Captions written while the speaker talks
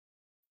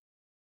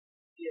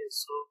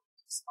So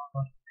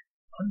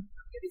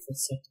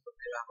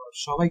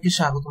সবাইকে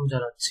স্বাগতম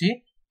জানাচ্ছি।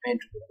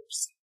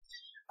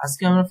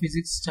 আজকে আমরা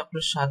ফিজিক্স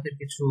চ্যাপ্টার 7 এর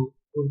কিছু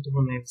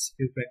গুরুত্বপূর্ণ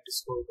এমসিকিউ প্র্যাকটিস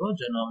করব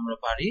যেন আমরা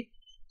পারি।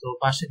 তো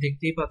পাশে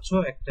দেখতেই পাচ্ছ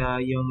একটা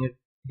ইয়ং এর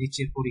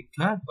রিচের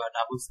পরীক্ষা বা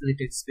ডাবল স্লিট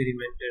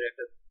এক্সপেরিমেন্টের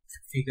একটা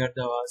ফিগার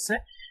দেওয়া আছে।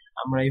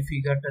 আমরা এই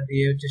ফিগারটা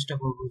দিয়ে চেষ্টা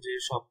করব যে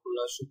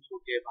সবগুলা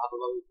সূত্রকে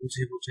ভালোভাবে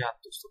বুঝে বুঝে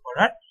আত্মস্থ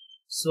করার।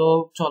 সো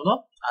চলো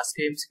আজকে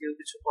এমসিকিউ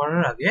কিছু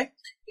করার আগে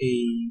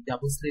এই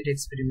ডাবল স্লিট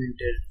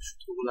এক্সপেরিমেন্টের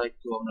সূত্রগুলো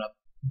একটু আমরা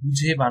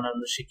বুঝে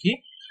বানানো শিখি।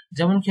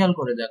 যেমন খেয়াল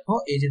করে দেখো,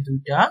 এই যে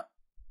দুইটা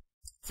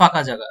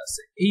ফাঁকা জায়গা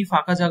আছে, এই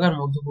ফাঁকা জায়গার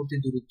মধ্যবর্তী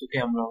দূরত্বকে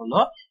আমরা হলো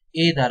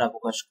এ দ্বারা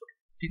প্রকাশ করি।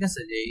 ঠিক আছে,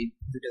 যে এই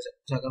দুইটা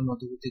জায়গার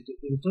মধ্যবর্তী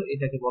দূরত্ব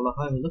এটাকে বলা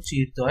হয় হলো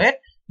চিরদ্বয়ের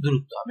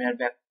দূরত্ব। আমি আর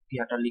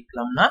ব্যাখ্যাটা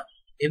লিখলাম না।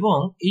 এবং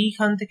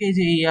এইখান থেকে এই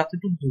যে এই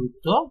এতটুকু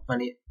দূরত্ব,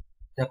 মানে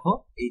দেখো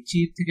এই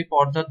চির থেকে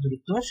পর্দার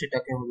দূরত্ব,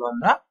 সেটাকে হলো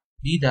আমরা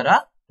ডি দ্বারা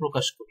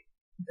প্রকাশ করি।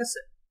 ঠিক আছে,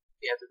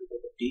 এতটুকু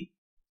ডি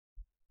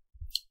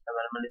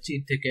মানে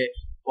চির থেকে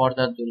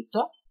পর্দার দূরত্ব।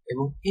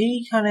 এবং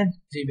এইখানে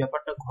যে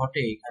ব্যাপারটা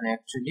ঘটে, এখানে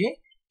অ্যাকচুয়ালি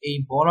এই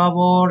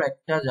বরাবর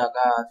একটা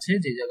জায়গা আছে,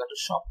 যে জায়গাটা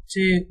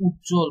সবচেয়ে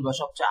উজ্জ্বল বা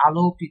সবচেয়ে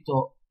আলোকিত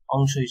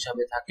অংশ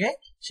হিসাবে থাকে,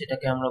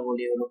 সেটাকে আমরা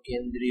বলি হলো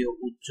কেন্দ্রীয়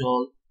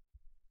উজ্জ্বল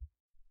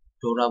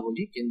ডোরা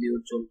বলি, কেন্দ্রীয়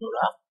উজ্জ্বল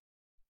ডোরা।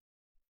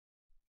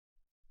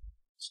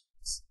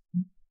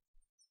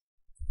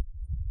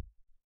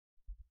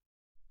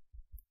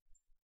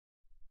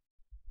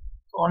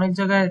 অনেক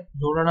জায়গায়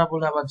ডোরা না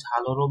বলে আবার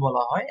ঝালরও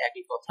বলা হয়,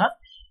 একই কথা।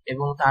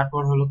 এবং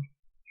তারপর হলো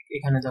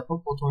এখানে দেখো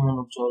প্রথম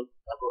অনুজ্জ্বল,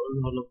 তারপর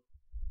হলো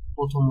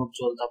প্রথম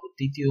উজ্জ্বল, তারপর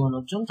দ্বিতীয়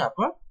অনুজ্জ্বল,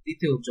 তারপর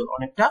দ্বিতীয় উজ্জ্বল,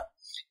 অনেকটা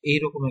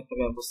এইরকম একটা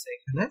ব্যবস্থা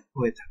এখানে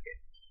হয়ে থাকে।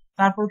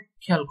 তারপর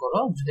খেয়াল করো,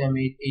 যদি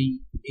আমি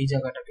এই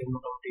জায়গাটাকে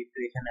মোটামুটি একটু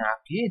এখানে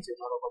আঁকি, যে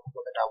ধরো কথা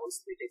কথা ডাবল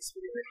স্লিট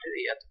এক্সপেরিমেন্টের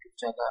এই এতটুকু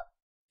জায়গা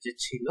যে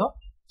ছিল,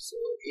 সো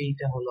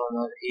এইটা হলো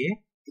আমার এ,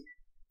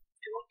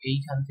 এবং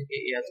এইখান থেকে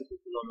এই এতটুকু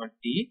হলো আমার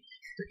ডি।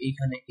 তো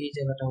এইখানে এই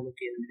জায়গাটা হলো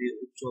কেন্দ্রীয়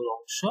উজ্জ্বল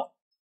অংশ।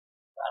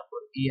 তারপর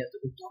এই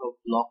এতটুকু ধরো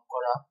ব্লক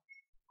করা,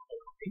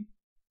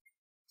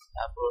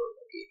 তারপর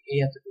এই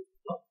এতটুকু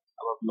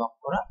আবার ব্লক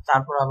করা,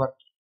 তারপর আবার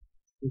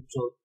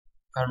উজ্জ্বল,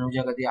 কারণ ওই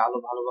জায়গা দিয়ে আলো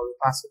ভালোভাবে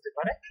পাস হতে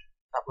পারে।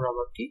 তারপর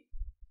আবার কি,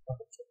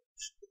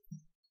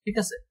 ঠিক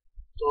আছে।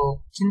 তো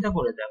চিন্তা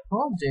করে দেখো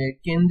যে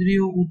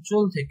কেন্দ্রীয়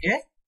উজ্জ্বল থেকে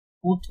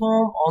প্রথম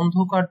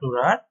অন্ধকার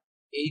ডোরার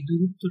এই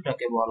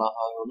দূরত্বটাকে বলা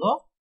হয় হলো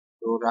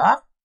ডোরা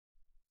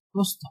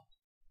প্রস্থ।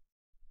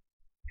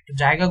 একটু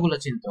জায়গাগুলো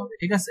চিনতে হবে,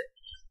 ঠিক আছে।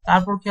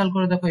 তারপর খেয়াল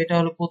করে দেখো, এটা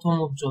হলো প্রথম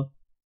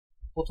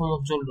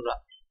উজ্জ্বল ডোরা,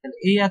 তাহলে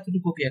এই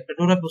এতটুকু কি একটা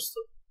ডোরা প্রস্থ।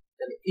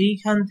 তাহলে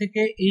এইখান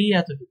থেকে এই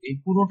এতটুকু, এই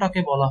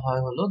পুরোটাকে বলা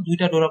হয় হলো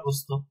দুইটা ডোরা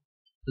প্রস্থ।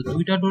 তো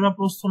দুইটা ডোরা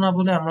প্রস্থ না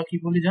বলে আমরা কি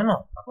বলি জানো?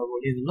 আমরা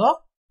বলি হলো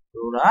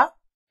ডোরা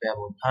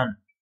ব্যবধান।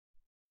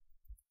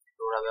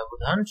 ডোরা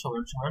ব্যবধান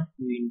সমান সমান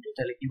 2 ইনটু,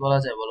 তাহলে কি বলা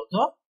যায় বলতো?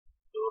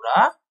 ডোরা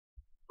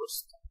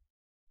প্রস্থ।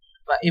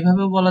 বা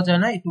এভাবেও বলা যায়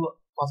না, একটু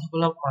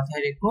কথাগুলো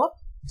মাথায় রেখো,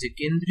 যে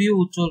কেন্দ্রীয়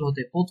উজ্জ্বল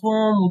হতে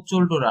প্রথম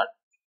উজ্জ্বল ডোরার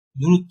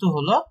দূরত্ব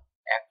হলো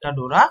একটা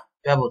ডোরা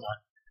ব্যবধান।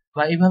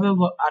 বা এভাবে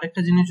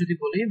আরেকটা জিনিস যদি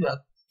বলি,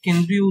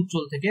 কেন্দ্রীয়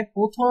উজ্জ্বল থেকে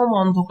প্রথম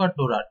অন্ধকার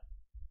ডোরার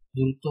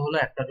দূরত্ব হলো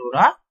একটা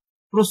ডোরা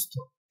প্রস্থ,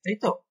 তাই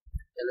তো?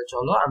 তাহলে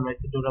চলো আমরা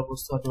একটু ডোরা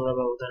প্রস্থ আর ডোরা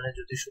ব্যবধানের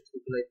যদি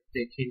সূত্রগুলো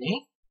দেখে নিই।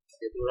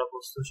 ডোরা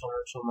প্রস্থ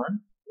সমান সমান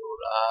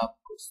ডোরা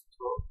প্রস্থ,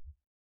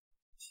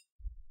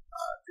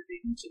 আর যদি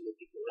নিচে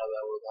লিখি ডোরা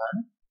ব্যবধান।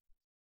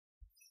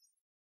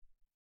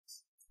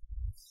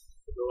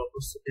 ডোরা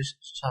প্রস্থকে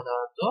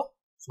সাধারণত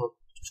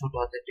ছোট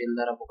হাতে টেল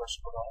দ্বারা প্রকাশ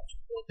করা হয়,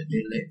 ছোট হাতে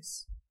টেল x,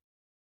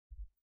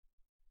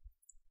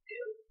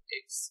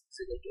 x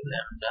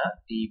lambda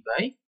d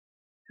by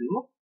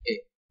 2a।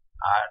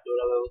 আর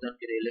ডোরা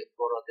ব্যবধানকে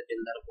বড় হাতে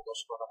টেল দ্বারা প্রকাশ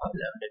করা হয়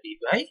lambda d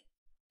by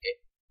a।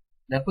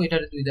 দেখো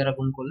এটার 2 দ্বারা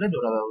গুণ করলে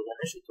ডোরা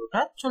ব্যবধানের সূত্রটা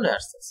চলে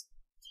আসছে।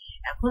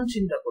 এখন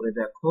চিন্তা করে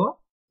দেখো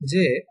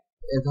যে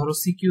ধরো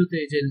সিকিউ তে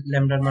যে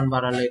ল্যামডার মান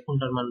বাড়ালে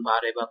কোনটার মান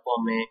বাড়ে বা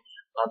কমে,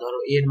 বা ধরো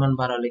এর মান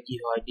বাড়ালে কি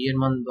হয়, ডি এর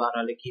মান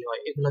বাড়ালে কি হয়,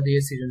 এগুলা দিয়ে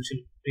সৃজনশীল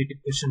ক্রিয়েটিভ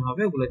কোশ্চেন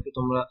হবে। ওগুলো একটু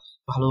তোমরা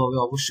ভালোভাবে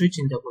অবশ্যই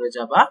চিন্তা করে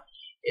যাবা।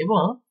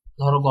 এবং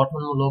ধরো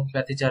গঠনমূলক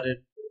ব্যতিচারের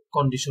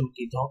কন্ডিশন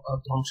কি,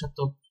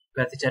 ধ্বংসাত্মক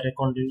ব্যতিচারের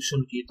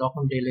কন্ডিশন কি,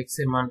 তখন ডেল এক্স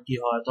এর মান কি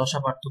হয়, দশা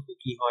পার্থক্য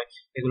কি হয়,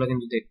 এগুলো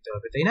কিন্তু দেখতে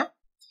হবে, তাই না?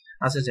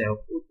 আচ্ছা যাই হোক,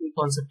 ওই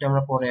কনসেপ্টে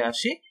আমরা পরে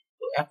আসি।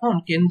 তো এখন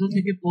কেন্দ্র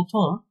থেকে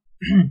প্রথম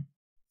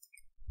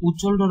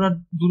উজ্জ্বল ডোরার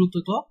দূরত্ব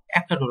তো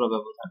একটা ডোরা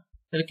ব্যবধান,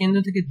 তাহলে কেন্দ্র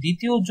থেকে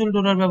দ্বিতীয় উজ্জ্বল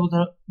ডোরার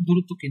ব্যবধান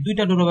দূরত্ব কি,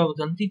 দুইটা ডোরা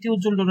ব্যবধান। তৃতীয়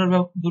উজ্জ্বল ডোরার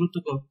দূরত্ব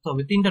করতে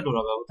হবে 3টা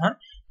ডোরা ব্যবধান।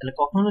 তাহলে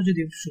কখনো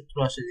যদি সূত্র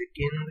আসে যে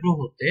কেন্দ্র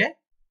হতে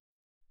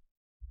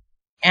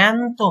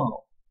n-তম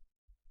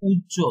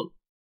উজ্জ্বল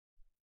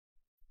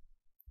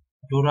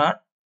ডোরার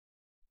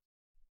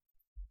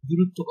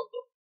দূরত্ব কত,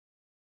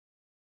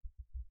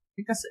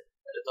 ঠিক আছে,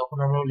 তাহলে তখন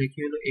আমরা লিখি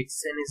হলো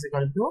xn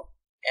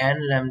n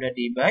lambda d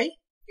by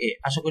a।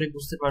 আশা করি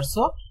বুঝতে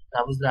পারছো। না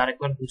বুঝলে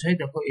আরেকবার বুঝাই।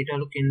 দেখো এটা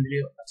হলো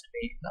কেন্দ্রীয়, আচ্ছা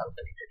এই লাল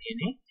কালিটা নিয়ে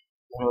নিই।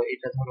 ধরো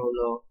এটা ধরো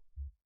হলো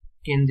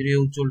কেন্দ্রীয়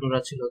উজ্জ্বল ডোরা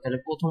ছিল, তাহলে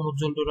প্রথম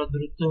উজ্জ্বল ডোরার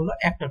দূরত্ব হলো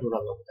একটা ডোরা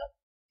ব্যবধান।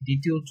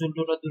 দ্বিতীয় উজ্জ্বল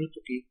ডোরার দূরত্ব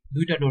কি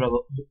 2টা ডোরা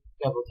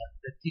ব্যবধান,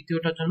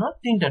 তৃতীয়টার জন্য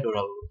 3টা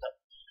ডোরা ব্যবধান।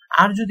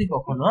 আর যদি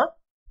কখনো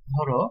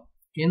ধরো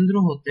কেন্দ্র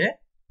হতে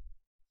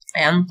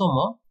nতম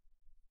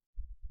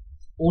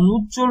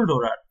অনুজ্জ্বল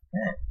ডোরার,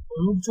 হ্যাঁ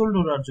অনুজ্জ্বল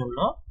ডোরার জন্য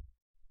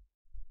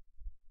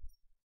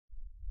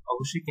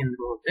অবশ্যই কেন্দ্র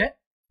হতে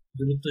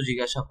দূরত্ব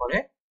জিজ্ঞাসা করে,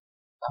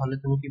 তাহলে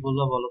তুমি কি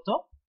বলবা বলো তো?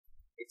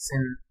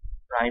 xn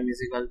prime is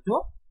equal to,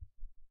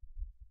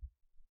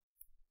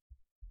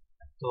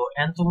 তো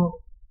nতম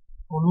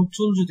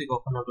অনুজ্জ্বল যদি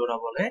কখনো ডোরা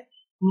বলে,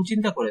 তুমি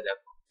চিন্তা করে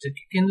দেখো যে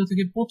কেন্দ্র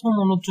থেকে প্রথম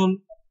অনুজ্জ্বল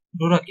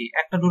ডোরা কি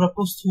একটা ডোরা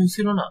প্রস্থ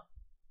হয়েছিল না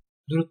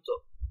দূরত্ব।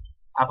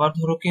 আবার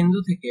ধরো কেন্দ্র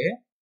থেকে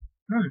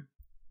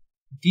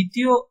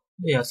দ্বিতীয়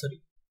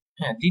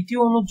দ্বিতীয়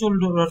অনুজ্জ্বল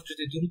ডোরার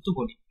যদি দূরত্ব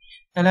বলি,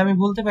 তাহলে আমি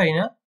বলতে পারি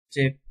না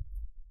যে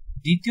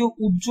দ্বিতীয়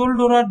উজ্জ্বল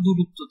ডোরার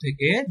দূরত্ব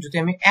থেকে যদি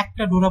আমি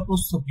একটা ডোরা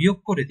প্রস্থ বিয়োগ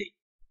করে দিই,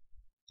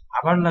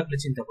 আবার লাগলে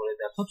চিন্তা করে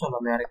দেখো, চলো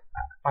আমি আরেক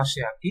পাশে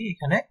আঁকি।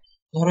 এখানে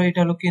ধরো এটা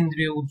হলো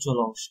কেন্দ্রীয় উজ্জ্বল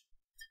অংশ,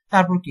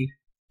 তারপর কি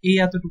এই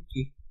এতটুকু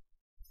কি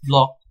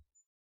ব্লক,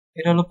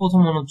 এটা হলো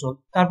প্রথম অনুজ্জ্বল,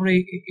 তারপরে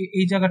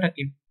এই জায়গাটা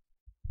কি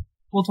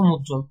প্রথম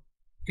উজ্জ্বল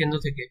কেন্দ্র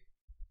থেকে,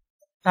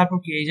 তারপর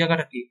কি এই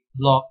জায়গাটা কি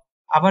ব্লক,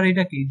 আবার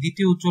এটা কি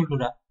দ্বিতীয় উজ্জ্বল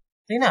ডোরা,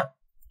 তাই না?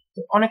 তো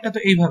অনেকটা তো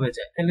এইভাবে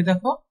যায়। তাহলে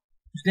দেখো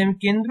যদি আমি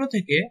কেন্দ্র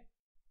থেকে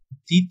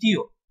দ্বিতীয়,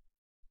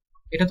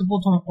 এটা তো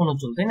প্রথম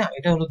অনুজ্জ্বল তাই না,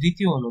 এটা হলো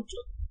দ্বিতীয়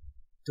অনুজ্জ্বল,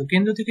 তো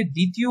কেন্দ্র থেকে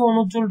দ্বিতীয়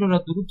অনুজ্জ্বল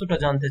ডোরার দূরত্বটা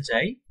জানতে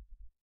চাই,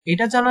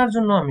 এটা জানার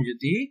জন্য আমি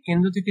যদি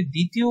কেন্দ্র থেকে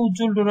দ্বিতীয়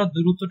উজ্জ্বল ডোরার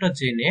দূরত্বটা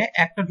জেনে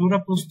একটা ডোরা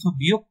প্রস্থ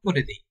বিয়োগ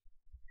করে দিই,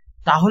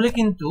 তাহলে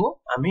কিন্তু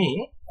আমি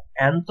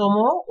nতম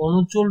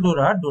অনুজ্জ্বল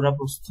ডোরা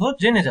প্রস্থ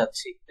জেনে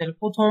যাচ্ছি। তাহলে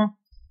প্রথম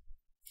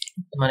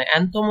মানে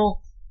nতম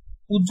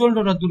উজ্জ্বল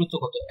ডোরার দূরত্ব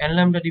কত, n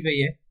lambda D by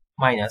A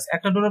minus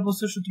একটা ডোরা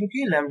প্রস্থের সূত্র কি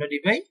ল্যামডা ডি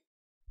বাই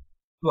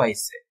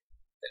টুয়াইস এ।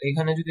 তাহলে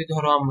এখানে যদি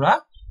ধরো আমরা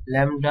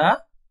lambda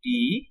D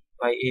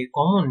by a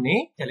common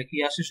নেই, তাহলে কি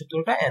আসে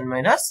সূত্রটা n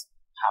মাইনাস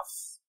হাফ।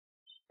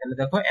 তাহলে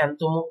দেখো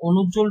nতম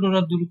অনুজ্জ্বল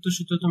ডোরার দূরত্ব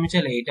সূত্র তুমি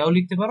চাইলে এটাও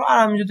লিখতে পারো, আর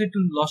আমি যদি একটু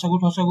লসাগু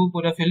ঠসাগু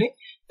করে ফেলি,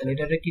 তাহলে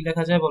এটাতে কি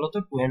লেখা যায় বলতো,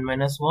 2n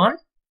minus 1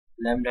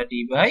 lambda D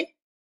by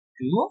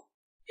 2a।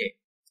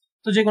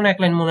 তো যে কোনো এক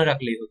লাইন মনে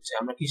রাখলেই হচ্ছে।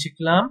 আমরা কি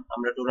শিখলাম,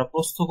 আমরা ডোরা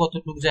প্রস্থ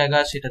কতটুক জায়গা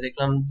সেটা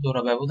দেখলাম,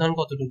 ডোরা ব্যবধান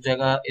কতটুক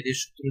জায়গা এদের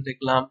সূত্র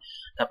দেখলাম,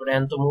 তারপরে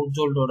nতম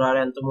উজ্জ্বল ডোরার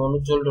nতম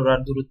অনুজ্জ্বল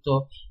ডোরার দূরত্ব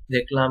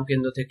দেখলাম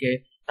কেন্দ্র থেকে।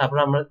 তারপর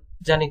আমরা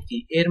জানি কি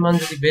এর মান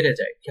যদি বেড়ে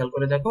যায়, খেয়াল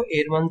করে দেখো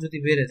এর মান যদি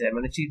বেড়ে যায়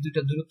মানে চির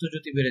দুইটা দূরত্ব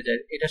যদি বেড়ে যায়,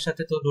 এটার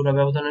সাথে তো ডোরা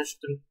ব্যবধানের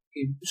সূত্র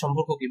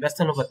সম্পর্ক কি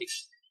ব্যস্তানুপাতিক,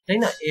 তাই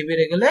না? এ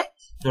বেড়ে গেলে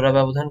ডোরা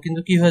ব্যবধান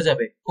কিন্তু কি হয়ে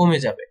যাবে, কমে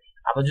যাবে।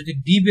 আবার যদি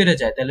ডি বেড়ে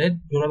যায় তাহলে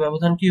ডোরা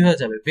ব্যবধান কি হয়ে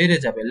যাবে, বেড়ে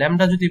যাবে।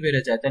 ল্যামডা যদি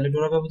বেড়ে যায় তাহলে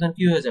ডোরা ব্যবধান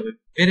কি হয়ে যাবে,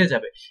 বেড়ে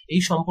যাবে।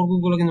 এই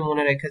সম্পর্কগুলো কিন্তু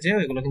মনে রেখে যে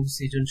এগুলো কিন্তু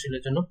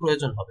সৃজনশীলের জন্য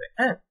প্রয়োজন হবে।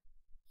 হ্যাঁ,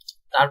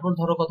 তারপর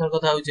ধরো কথার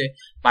কথা ওই যে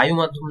বায়ু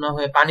মাধ্যম না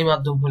হয়ে পানি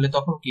মাধ্যম হলে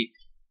তখন কি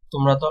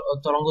তোমরা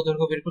তরঙ্গ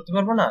দৈর্ঘ্য বের করতে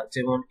পারবে না,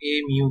 যেমন এ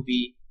মিউ বি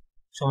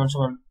সমান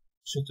সমান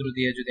সূত্র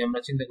দিয়ে যদি আমরা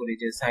চিন্তা করি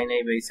যে সাইন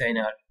আই বাই সাইন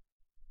আর,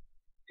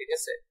 ঠিক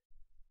আছে?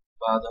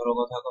 বা ধরো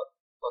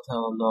কথা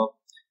হলো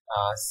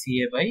সি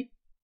এ বাই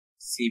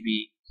সিবি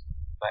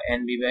বা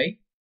N B by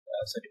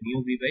mu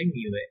B by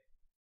mu এ,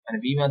 মানে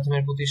বি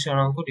মাধ্যমের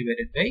প্রতিসরণাঙ্ক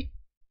ডিভাইডেড বাই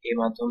এ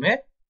মাধ্যমের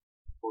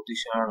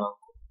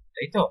প্রতিসরণাঙ্ক,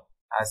 তাই তো?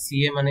 আর সি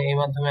এ মানে এ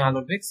মাধ্যমে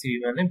আলোর বেগ, সিবি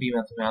মানে বি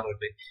মাধ্যমে আলোর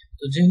বেগ।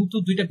 তো যেহেতু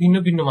দুইটা ভিন্ন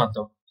ভিন্ন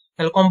মাধ্যম,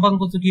 তাহলে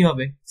কম্পাঙ্ক তো কি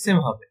হবে, সেম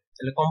হবে।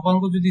 তাহলে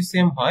কম্পাঙ্ক যদি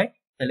সেম হয়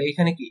তাহলে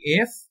এখানে কি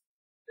এফ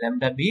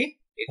ল্যামডা বি,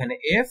 এখানে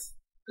এফ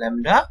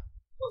ল্যামডা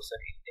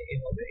এ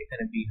হবে,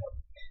 এখানে বি হবে।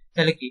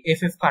 তাহলে কি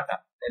এফ এফ কাটা,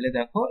 তাহলে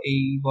দেখো এই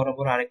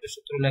বরাবর আরেকটা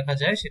সূত্র লেখা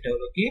যায়, সেটা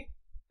হলো কি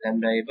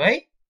lambda A by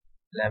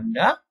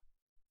lambda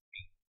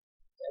B.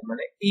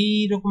 মানে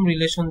এইরকম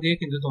রিলেশন দিয়ে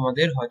কিন্তু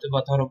তোমাদের হয়তো বা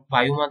ধরো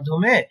বায়ু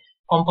মাধ্যমে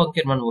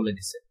কম্পাঙ্কের মান বলে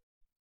দিছে,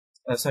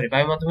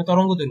 বায়ু মাধ্যমে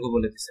তরঙ্গ দৈর্ঘ্য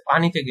বলে দিছে,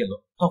 পানিতে গেল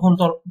তখন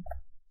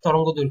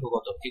তরঙ্গ দৈর্ঘ্য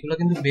কত, এগুলো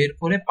কিন্তু বের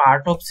করে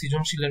পার্ট অফ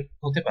সৃজনশীলের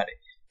হতে পারে।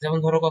 যেমন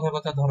ধরো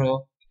কথা ধরো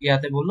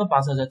ইয়াতে বললো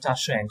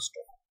 5400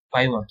 অ্যাংস্ট্রম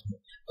বায়ু মাধ্যমে,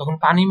 তখন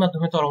পানির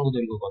মাধ্যমে তরঙ্গ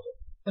দৈর্ঘ্য কত,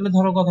 তাহলে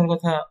ধরো কথার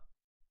কথা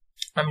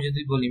আমি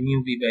যদি বলি মিউ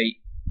বি বাই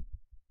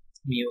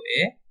মিউ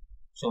এ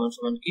সমান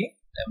সমান কি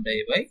lambda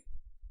A by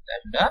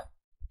lambda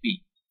B.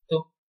 তো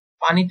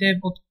পানিতে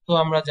তো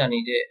আমরা জানি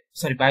যে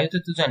বায়ুতে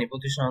তো জানি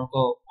প্রতিসরাঙ্ক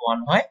 1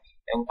 হয়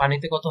এবং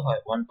পানিতে কত হয়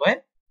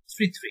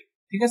 1.33,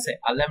 ঠিক আছে?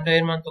 আর ল্যামডা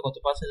এর মান তো কত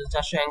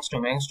 5400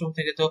 অ্যাংস্ট্রম, অ্যাংস্ট্রম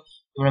থেকে তো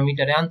তোমরা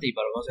মিটারে আনতেই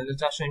পারো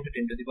 5400 ×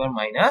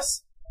 10⁻⁻10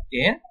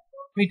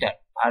 মিটার।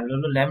 আর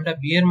হলো ল্যামডা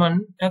বি এর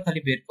মানটা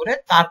খালি বের করে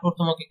তারপর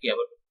তোমাকে কি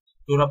আবার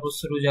ডোরা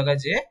প্রস্থের ওই জায়গায়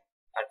যে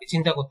আর কি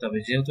চিন্তা করতে হবে,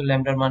 যেহেতু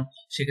ল্যামডার মান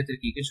সেক্ষেত্রে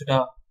কি কিছুটা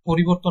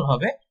পরিবর্তন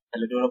হবে,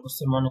 তাহলে ডোরা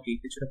প্রস্থের মানও কি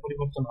কিছুটা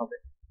পরিবর্তন হবে,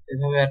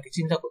 এভাবে আর কি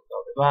চিন্তা করতে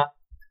হবে। বা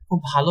খুব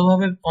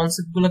ভালোভাবে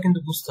কনসেপ্ট গুলো কিন্তু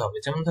বুঝতে হবে।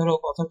 যেমন ধরো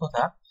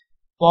কথা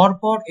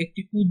পরপর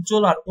একটি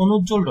উজ্জ্বল আর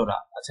অনুজ্জ্বল ডোরা,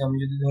 আচ্ছা আমি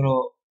যদি ধরো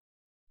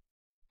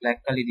ব্ল্যাক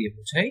কালি দিয়ে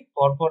বোঝাই,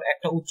 পরপর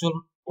একটা উজ্জ্বল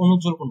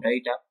অনুজ্জ্বল কোনটা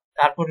এইটা,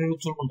 তারপরের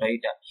উজ্জ্বল কোনটা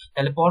এইটা,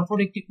 তাহলে পরপর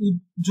একটি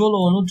উজ্জ্বল ও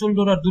অনুজ্জ্বল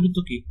ডোরার দূরত্ব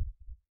কি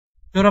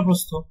ডোরা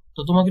প্রস্থ।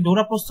 তো তোমাকে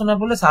ডোরা প্রস্থ না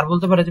বলে স্যার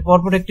বলতে পারে যে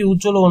পরপর একটি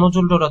উজ্জ্বল ও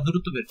অনুজ্জ্বল ডোরার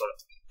দূরত্ব বের করো,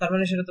 তার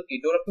মানে সেটা তো কি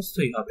ডোরা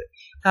প্রস্থই হবে।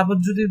 তারপর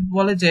যদি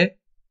বলে যে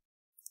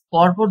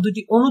পরপর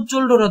দুটি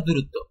অনুজ্জ্বল ডোরার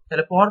দূরত্ব,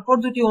 তাহলে পরপর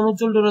দুটি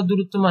অনুজ্জ্বল ডোরার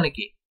দূরত্ব মানে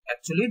কি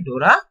অ্যাকচুয়ালি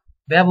ডোরা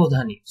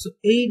ব্যবধানী। সো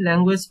এই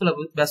ল্যাঙ্গুয়েজ গুলো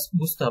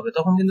বুঝতে হবে।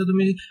 তখন কিন্তু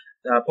তুমি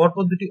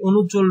পরপর দুটি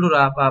অনুজ্জ্বল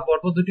ডোরা বা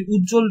পরপর দুটি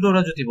উজ্জ্বল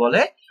ডোরা যদি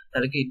বলে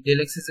তাহলে কি del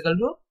x is equal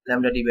to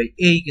lambda D by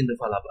এই কিন্তু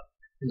ফলাবা।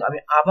 কিন্তু আমি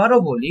আবারও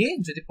বলি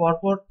যদি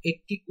পরপর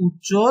একটি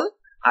উজ্জ্বল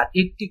আর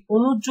একটি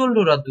অনুজ্জ্বল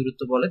ডোরার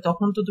দূরত্ব বলে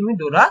তখন তো তুমি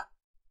ডোরা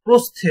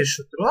প্রস্থের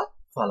সূত্র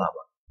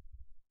ফলাবা,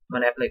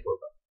 মানে অ্যাপ্লাই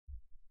করবা।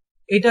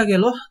 এটা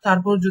গেল।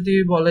 তারপর যদি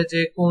বলে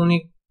যে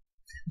কৌণিক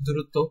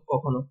দূরত্ব,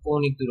 কখনো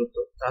কৌণিক দূরত্ব,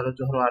 তাহলে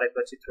ধরো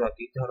আরেকবার চিত্র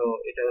আঁকি। ধরো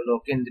এটা হলো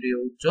কেন্দ্রীয়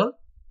উজ্জ্বল,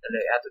 তাহলে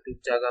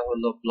এতটুকু জায়গা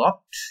হলো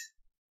ব্লকড,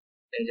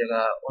 এই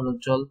জায়গা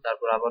অনুজ্জ্বল,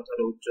 তারপর আবার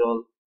ধরো উজ্জ্বল,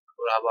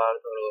 তারপর আবার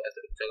ধরো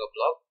এতটুকু জায়গা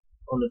ব্লক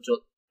অনুজ্জ্বল।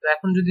 তো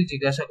এখন যদি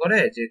জিজ্ঞাসা করে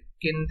যে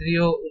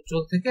কেন্দ্রীয়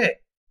উজ্জ্বল থেকে,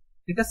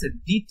 ঠিক আছে,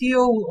 দ্বিতীয়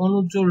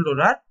অনুজ্জ্বল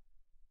ডোরার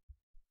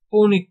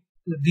কৌণিক,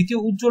 দ্বিতীয়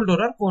উজ্জ্বল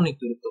ডোরার কৌণিক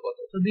দূরত্ব কত,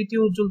 তো দ্বিতীয়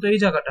উজ্জ্বল তো এই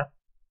জায়গাটা,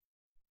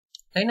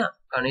 তাই না,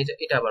 কারণ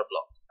এটা আবার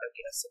ব্লক আর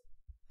কি আছে।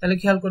 তাহলে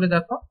খেয়াল করে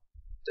দেখো,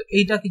 তো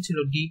এইটা কি ছিল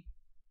ডি,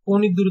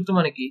 কৌণিক দূরত্ব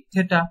মানে কি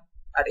থেটা,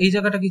 আর এই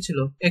জায়গাটা কি ছিল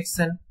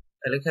এক্সএন।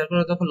 তাহলে খেয়াল করে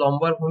দেখো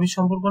লম্ব আর ভূমির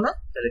সম্পর্ক না,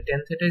 তাহলে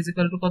tan θ ইজ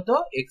ইকুয়াল টু কত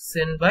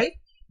xn বাই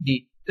ডি।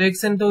 তো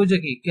xn তো ওই যে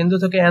কি কেন্দ্র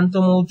থেকে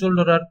n-তম উজ্জ্বল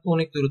ডোরার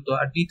কৌণিক দূরত্ব,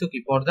 আর ডি তো কি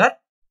পর্দার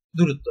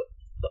দূরত্ব।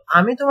 তো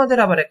আমি তোমাদের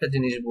আবার একটা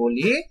জিনিস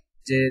বলি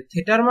যে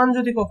থেটার মান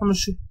যদি কখনো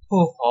সূক্ষ্ম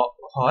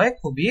হয়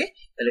খুবই,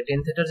 তাহলে tan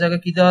θ এর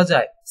জায়গায় কি দেওয়া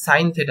যায়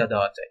sin θ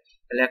দেওয়া যায়।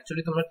 তাহলে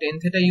অ্যাকচুয়ালি তোমরা tan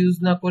θ ইউজ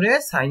না করে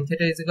sin θ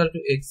is equal to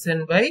xn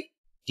by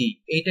D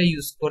এইটা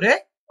ইউজ করে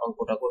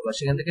অঙ্কটা করবা।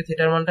 সেখান থেকে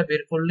থিটার মানটা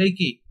বের করলেই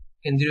কি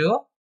কেন্দ্রীয়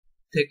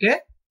থেকে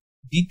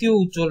দ্বিতীয়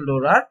উজ্জ্বল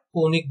ডোরার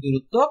কৌণিক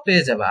দূরত্ব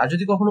পেয়ে যাবে। আর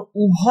যদি কখনো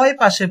উভয়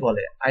পাশে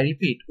বলে, আই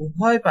রিপিট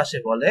উভয় পাশে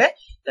বলে,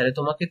 তাহলে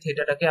তোমাকে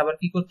থিটাটাকে আবার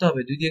কি করতে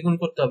হবে 2 দিয়ে গুণ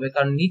করতে হবে,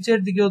 কারণ নিচের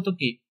দিকেও তো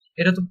কি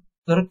এটা তো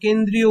ধরো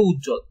কেন্দ্রীয়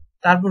উজ্জ্বল,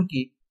 তারপর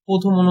কি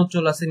প্রথম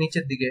অনুজ্জ্বল আছে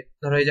নিচের দিকে,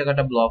 ধরো এই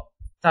জায়গাটা ব্লক,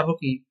 তারপর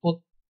কি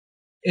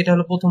এটা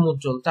হলো প্রথম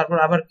উজ্জ্বল, তারপর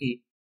আবার কি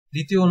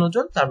দ্বিতীয়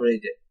অনুজ্জ্বল, তারপর এই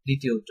যে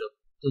দ্বিতীয় উজ্জ্বল।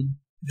 তো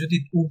যদি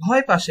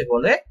উভয় পাশে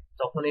বলে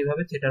তখন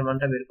এইভাবে থিটার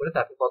মানটা বের করে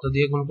তাকে কত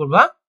দিয়ে গুণ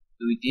করবা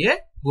 2 দিয়ে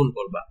গুণ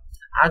করবা।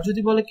 আর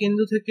যদি বলে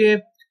কেন্দ্র থেকে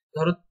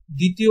ধরো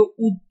দ্বিতীয়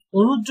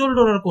অনুজ্জ্বল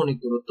ডোরার কৌণিক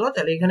দূরত্ব,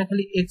 তাহলে এখানে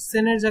খালি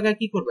xn এর জায়গায়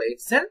কি করবা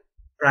xn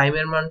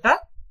প্রাইমের মানটা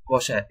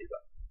বসায় দিবা,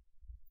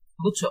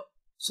 বুঝছো।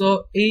 সো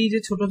এই যে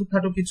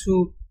ছোটখাটো কিছু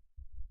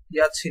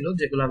ইয়া ছিল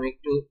যেগুলো আমি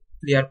একটু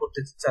ক্লিয়ার করতে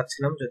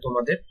চাচ্ছিলাম যে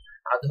তোমাদের।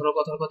 আর ধরো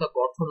কথার কথা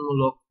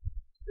গঠনমূলক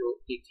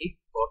লিখি,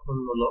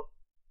 গঠনমূলক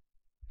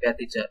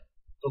ব্যতিচার।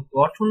 তো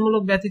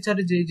গঠনমূলক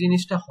ব্যতিচারে যে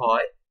জিনিসটা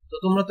হয়, তো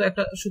তোমরা তো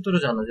একটা সূত্র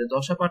জানো যে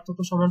দশা পার্থক্য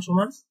সমান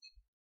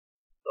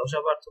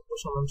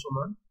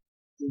সমান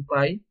 2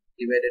 পাই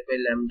ডিভাইডেড বাই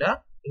ল্যামডা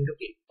ইনটু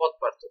কি পথ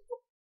পার্থক্য।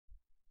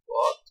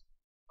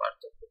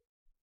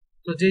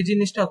 তো যে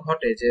জিনিসটা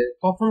ঘটে যে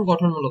কখন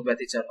গঠনমূলক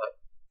ব্যতিচার হয়,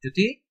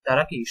 যদি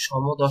তারা কি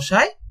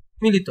সমদশায়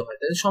মিলিত হয়।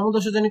 তাহলে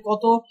সমদশা জানি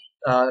কত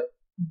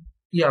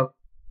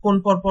কোন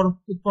পরপর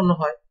উৎপন্ন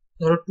হয়,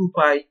 ধরো 2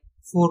 পাই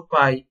 4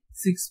 পাই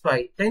 6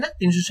 পাই, তাই না,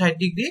 360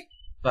 ডিগ্রি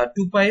বা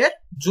 2 পাই এর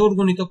জোড়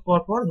গুণিতক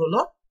পরপর হলো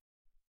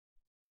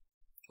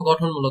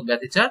গঠনমূলক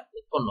ব্যতিচার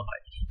উৎপন্ন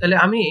হয়। তাহলে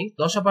আমি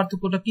দশা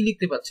পার্থক্যটা কি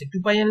লিখতে পাচ্ছি 2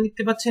 পাই n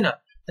লিখতে পাচ্ছি না।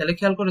 তাহলে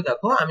খেয়াল করে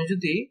দেখো, আমি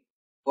যদি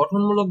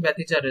গঠনমূলক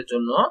ব্যতিচারের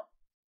জন্য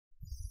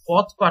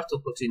পথ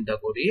পার্থক্য চিন্তা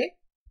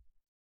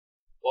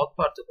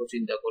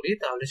করি,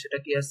 তাহলে সেটা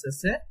কি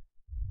আসছে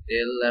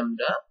ডেল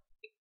ল্যামডা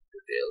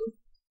ডেল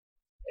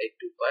এই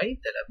 2 পাই।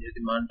 তাহলে আমি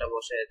যদি মানটা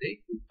বসায় দেই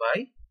 2 পাই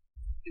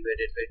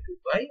ডিভাইডেড বাই 2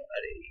 পাই,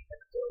 আর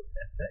এইখানে তো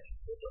ল্যামডা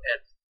ইকুয়াল টু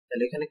n,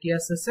 তাহলে এখানে কি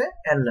আসছে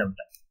n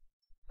ল্যামডা।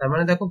 তার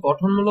মানে দেখো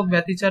গঠনমূলক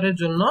ব্যতিচারের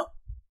জন্য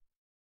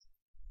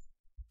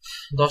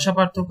দশা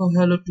পার্থক্য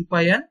হলো 2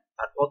 পাই n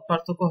আর পথ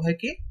পার্থক্য হয়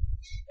কি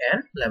n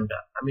ল্যামডা।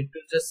 আমি একটু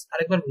জাস্ট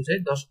আরেকবার বুঝাই,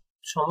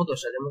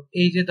 সমদশা যেমন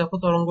এই যে দেখো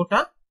তরঙ্গটা,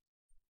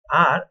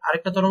 আর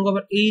আরেকটা তরঙ্গ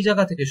আবার এই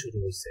জায়গা থেকে শুরু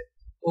হয়েছে,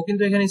 ও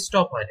কিন্তু এখানে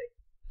স্টপ হয় নাই।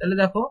 তাহলে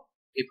দেখো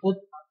এই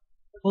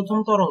প্রথম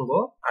তরঙ্গ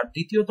আর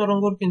দ্বিতীয়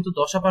তরঙ্গর কিন্তু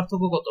দশা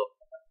পার্থক্য কত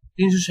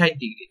 360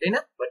 ডিগ্রি, তাই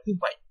না, বা 2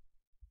 পাই।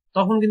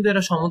 তখন কিন্তু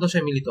এরা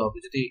সমদশায় মিলিত হবে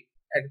যদি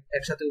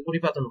একসাথে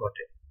উপরিপাতন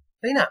ঘটে,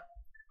 তাই না।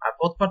 আর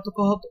পথ পার্থক্য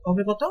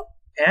হবে কত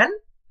n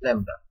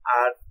ল্যামডা।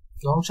 আর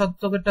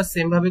ধ্বংসাত্মকেরটা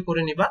সেম ভাবে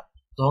করে নিবা।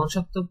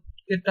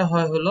 ধ্বংসাত্মকেরটা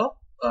হয় হলো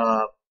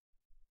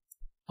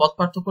পথ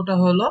পার্থক্যটা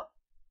হলো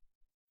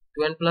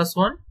 2n +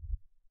 1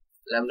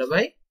 ল্যামডা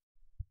বাই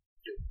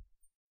 2,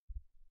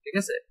 ঠিক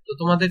আছে। তো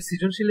তোমাদের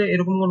সৃজনশীলে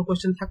এরকম কোন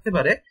কোশ্চেন থাকতে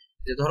পারে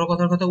যে ধরো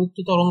কথার কথা উক্ত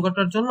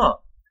তরঙ্গটার জন্য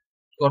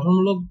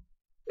গঠনমূলক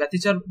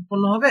ব্যতিচার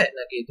উৎপন্ন হবে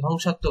নাকি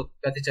ধ্বংসাত্মক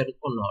ব্যতিচার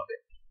উৎপন্ন হবে।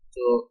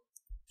 তো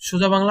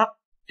সোজা বাংলা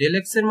ডেল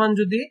এক্স এর মান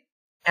যদি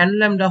n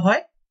ল্যামডা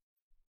হয়,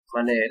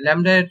 মানে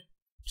ল্যামডা এর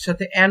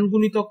সাথে n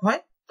গুণিতক হয়,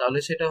 তাহলে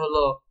সেটা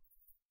হলো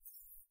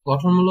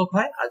গঠনমূলক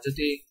হয়। আর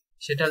যদি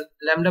সেটা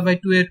ল্যামডা বাই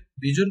 2 এর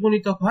বিজোড়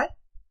গুণিতক হয়,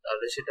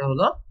 তাহলে সেটা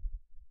হলো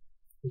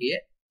গিয়ে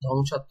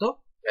ধ্বংসাত্মক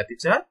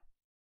ব্যতিচার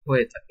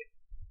হয়ে থাকে।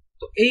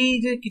 তো এই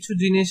যে কিছু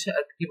জিনিস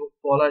আর কি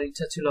বলার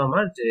ইচ্ছা ছিল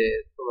আমার যে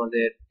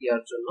তোমাদের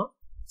ইয়ার জন্য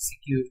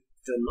সিকিউ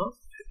জন্য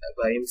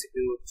বা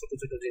এমসিকিউ ছোট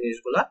ছোট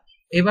জিনিসগুলা।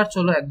 এবার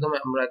চলো একদম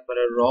আমরা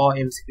একবারে র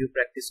এমসিকিউ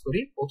প্র্যাকটিস করি।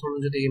 প্রথমে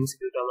যদি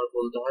এমসিকিউটা আমার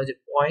বলতে হয় যে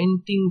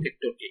পয়েন্টিং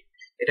ভেক্টর কি,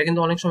 এটা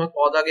কিন্তু অনেক সময়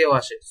পদ আগেও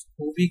আসে,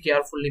 খুবই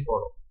কেয়ারফুলি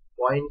পড়ো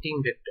পয়েন্টিং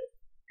ভেক্টর,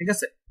 ঠিক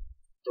আছে?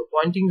 তো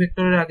পয়েন্টিং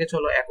ভেক্টরের আগে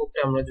চলো এককটা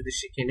আমরা যদি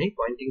শিখে নেই।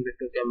 পয়েন্টিং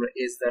ভেক্টরকে আমরা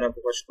এস দ্বারা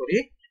প্রকাশ করি,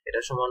 এটা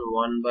সমান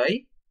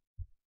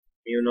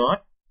 1/μ0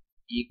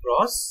 ই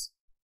ক্রস,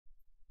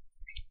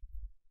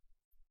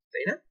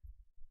 তাই না?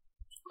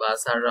 বা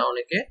স্যাররা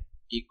অনেকে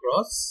ই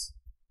ক্রস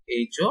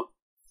এইচ ও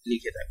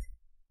লিখে থাকে,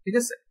 ঠিক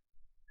আছে?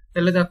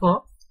 তাহলে দেখো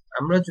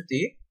আমরা যদি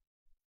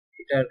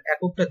এটার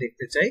এককটা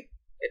দেখতে চাই,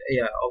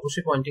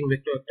 অবশ্যই পয়েন্টিং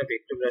ভেক্টর একটা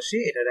ভেক্টর রাশি,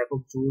 এটার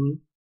একক joule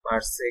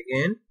per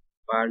second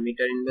per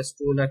metre inverse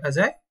 2 লেখা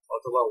যায়,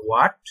 অথবা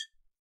ওয়াট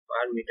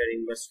পার মিটার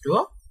ইনভার্স 2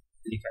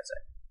 লেখা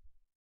যায়,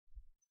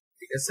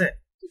 ঠিক আছে?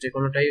 তো যে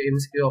কোনোটাই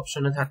এমসিকিউ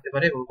অপশনে থাকতে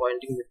পারে, এবং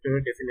পয়েন্টিং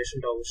ভেক্টরের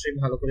ডেফিনেশনটা অবশ্যই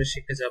ভালো করে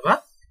শিখে যাবা।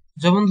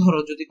 যেমন ধরো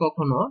যদি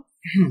কখনো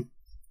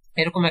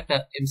এরকম একটা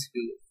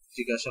এমসিকিউ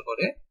জিজ্ঞাসা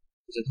করে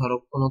যে ধরো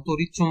কোনো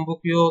তড়িৎ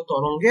চুম্বকীয়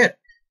তরঙ্গের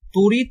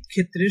তড়িৎ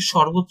ক্ষেত্রের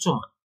সর্বোচ্চ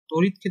মান,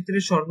 তড়িৎ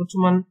ক্ষেত্রের সর্বোচ্চ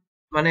মান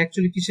মানে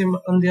অ্যাকচুয়ালি কিসের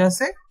মান দেওয়া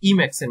আছে?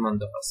 ইম্যাক্স এর মান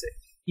দেওয়া আছে।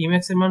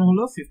 ইম্যাক্স এর মান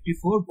হলো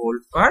 54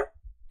 ভোল্ট পার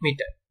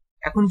মিটার।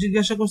 এখন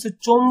জিজ্ঞাসা করছে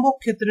চৌম্বক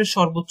ক্ষেত্রের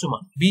সর্বোচ্চ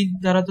মান, বি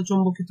দ্বারা তো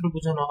চৌম্বক ক্ষেত্র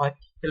বোঝানো হয়,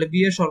 তাহলে বি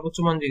এর সর্বোচ্চ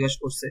মান জিজ্ঞাসা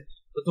করছে।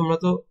 তো তোমরা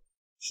তো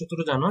সূত্র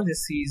জানো যে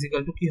সি ইজ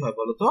ইকুয়াল টু কি হয়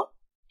বলো তো?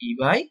 E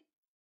by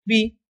B.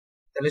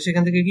 তাহলে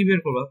সেখান থেকে কি বের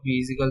করবা? B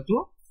is equal to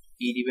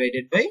E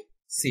divided by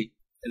C.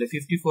 তাহলে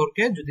 54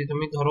 কে যদি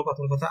তুমি ধরো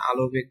কথার কথা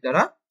আলোর বেগ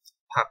দ্বারা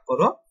ভাগ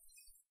করো,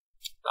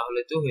 তাহলে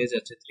তো হয়ে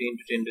যাচ্ছে 3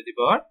 into 10 to the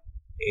power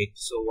 8.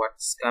 So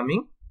what's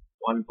coming?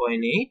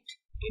 1.8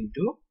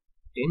 into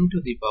 10 to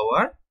the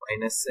power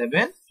minus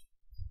 7.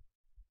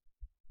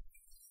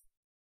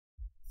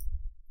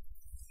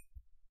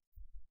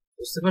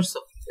 বুঝতে পারছো?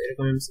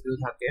 এরকম এমসিকিউ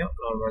থাকে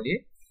নরমালি।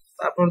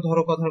 তারপর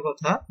ধরো কথার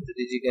কথা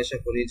যদি জিজ্ঞাসা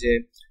করি যে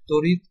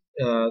তড়িৎ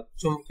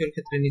চুম্বকের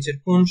ক্ষেত্রে নিচের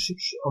কোন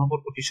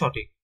সম্পর্কটি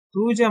সঠিক, তো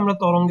ওই যে আমরা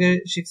তরঙ্গে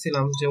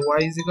শিখছিলাম যে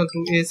y is equal to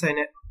a sin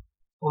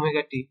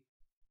omega t,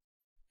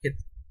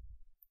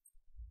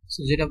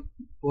 যেটা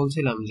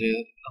বলছিলাম যে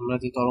আমরা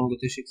যে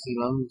তরঙ্গতে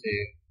শিখছিলাম যে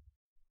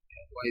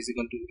y is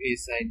equal to a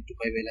sin 2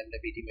 pi by lambda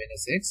bt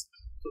minus x,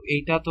 তো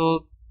এইটা তো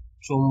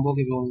চৌম্বক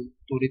এবং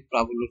তড়িৎ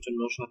প্রাবল্যের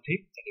জন্য সঠিক।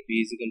 তাহলে b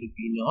is equal to b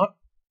naught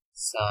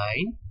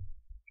sin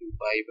 2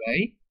 pi by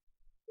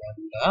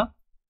lambda,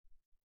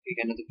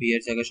 এখানে তো b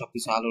এর জায়গায়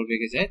সবকিছু আলোর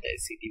বেগে যায়, তাই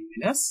ct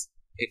minus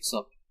x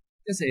হবে,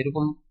 ঠিক আছে?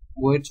 এরকম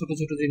বইয়ের ছোট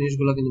ছোট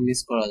জিনিসগুলো কিন্তু মিস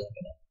করা যাবে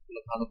না, এগুলো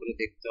ভালো করে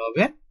দেখতে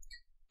হবে।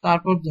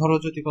 তারপর ধরো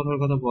যদি কথার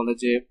কথা বলে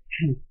যে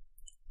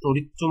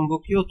তড়িৎ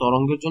চুম্বকীয়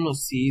তরঙ্গের জন্য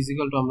c is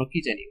equal to আমরা কি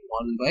জানি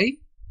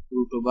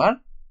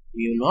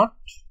 1/√μ0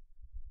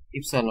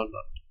 ইপসিলন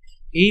নট।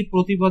 এই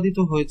প্রতিপাদিত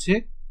হয়েছে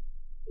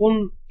কোন,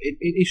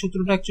 এই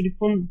সূত্রটা অ্যাকচুয়ালি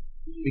কোন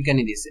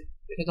বিজ্ঞানী দিয়েছে?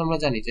 এটা তো আমরা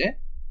জানি যে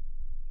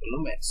হলো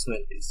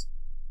ম্যাক্সওয়েল দিয়েছে,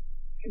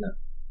 তাই না?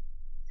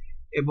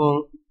 এবং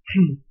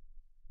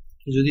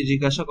যদি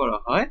জিজ্ঞাসা করা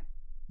হয়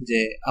যে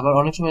আবার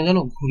অনেক সময়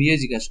জানো ঘুরিয়ে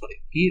জিজ্ঞাসা করে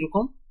কি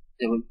এরকম,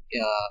 যেমন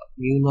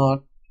μ0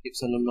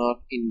 ইপসিলন নট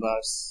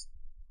ইনভার্স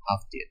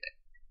হাফ দিয়ে দেয়,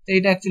 তো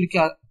এটা অ্যাকচুয়ালি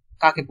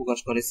কাকে প্রকাশ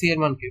করে? সি এর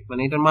মানকে,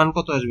 মানে এটার মান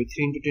কত আসবে?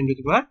 3 into 10 to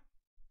the power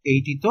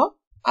 80 তো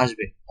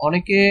আসবে।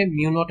 অনেকে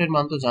μ0 এর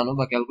মান তো জানো,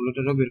 বা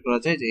ক্যালকুলেটরেও বের করা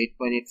যায় যে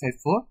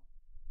 8.854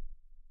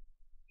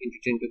 into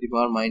 10 to the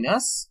power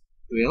minus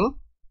 12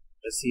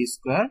 c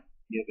square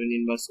Newton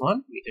inverse 1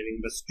 metre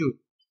inverse 2।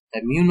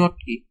 তাই μ0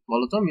 কি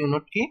বলো তো?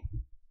 μ0 কি?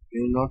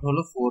 μ0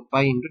 হলো 4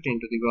 pi into 10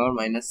 to the power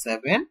minus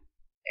 7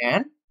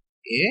 and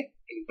a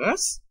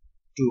inverse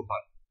 2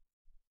 হয়।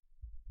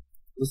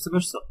 বুঝতে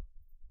পারছো?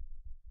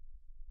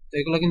 তো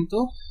এগুলো কিন্তু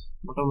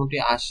মোটামুটি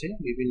আসে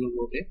বিভিন্ন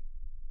বোর্ডে।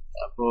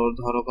 তারপর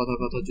ধরো কথার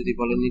কথা যদি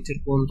বলে নিচের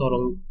কোন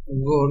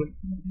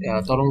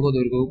তরঙ্গ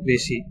দৈর্ঘ্য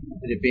বেশি,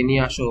 যে বেনি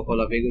আসো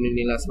কলা বেগুনি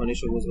নীল আসমানি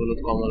সবুজ হলুদ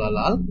কমলা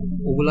লাল,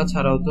 ওগুলা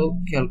ছাড়াও তো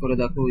খেয়াল করে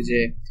দেখো ওই যে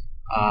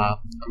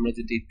আমরা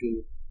যদি একটু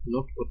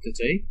নোট করতে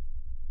চাই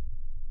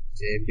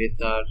যে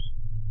বেতার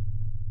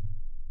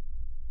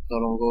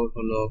তরঙ্গ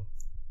হলো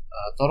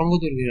তরঙ্গ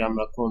দৈর্ঘ্যের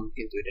আমরা কম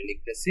কিন্তু এটা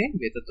লিখতেছি,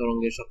 বেতার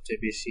তরঙ্গের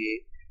সবচেয়ে বেশি।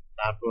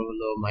 তারপর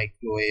হলো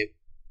মাইক্রোওয়েভ,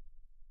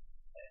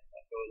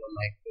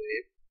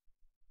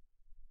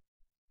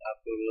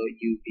 তারপর হলো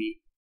ইউভি,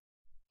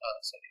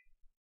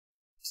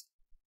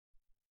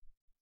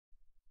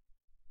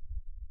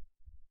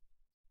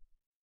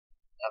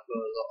 তারপর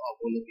হলো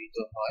অবলোহিত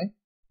হয়,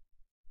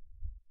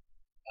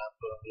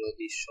 তারপর হলো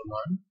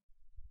দৃশ্যমান,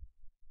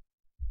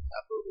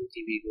 তারপর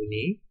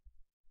অতিবেগুনি,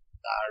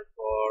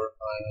 তারপর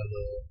হয়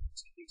হলো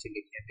নিচে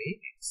লিখে আমি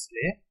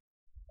এক্স-রে,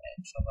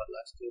 সবার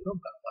লাস্টে হলো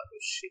গামা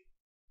রশ্মি,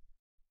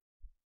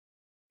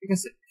 ঠিক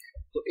আছে?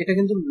 তো এটা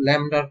কিন্তু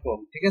ল্যামডার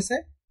ক্রম, ঠিক আছে?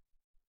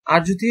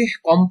 আর যদি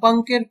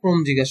কম্পাঙ্কের ক্রম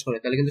জিজ্ঞাসা করে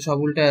তাহলে কিন্তু সব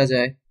উল্টা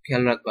যায়,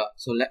 খেয়াল রাখবা।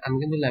 সো আমি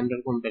কিন্তু ল্যামডার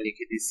ক্রমটা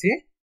লিখে দিচ্ছি,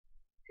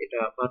 এটা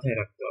মাথায়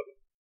রাখতে হবে।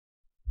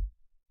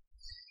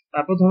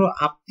 তারপর ধরো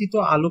আপতিত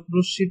আলোক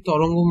রশ্মির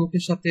তরঙ্গ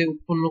মুখের সাথে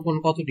উৎপন্ন কোণ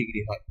কত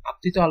ডিগ্রি হয়?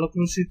 আপতিত আলোক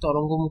রশ্মির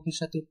তরঙ্গ মুখের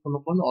সাথে উৎপন্ন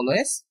কোণ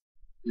অলওয়েজ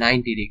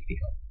 90 ডিগ্রি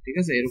হয়। ঠিক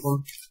আছে, এরকম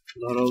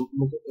ধরো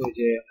ওই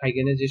যে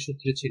হাইগেনের যে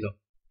সূত্র ছিল,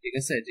 ঠিক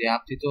আছে, যে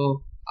আপতিত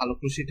আলোক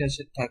রশ্মিটা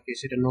থাকে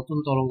সেটা নতুন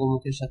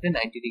তরঙ্গমুখের সাথে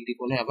 90 ডিগ্রি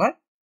কোণে আবার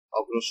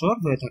অগ্রসর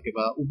হয়ে থাকে,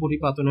 বা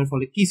উপরিপাতনের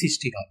ফলে কি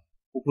সৃষ্টি হয়?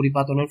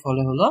 উপরিপাতনের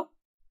ফলে হলো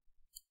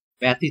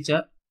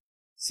ব্যতিচাপ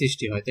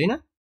সৃষ্টি হয়, তাই না?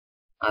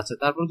 আচ্ছা,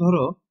 তারপর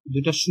ধরো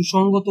দুইটা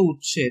সুসংগত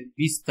উৎসের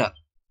বিস্তার,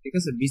 ঠিক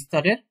আছে,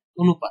 বিস্তারের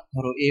অনুপাত,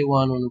 ধরো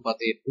A1 অনুপাত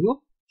A2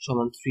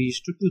 সমান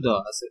 3:2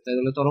 দেওয়া আছে,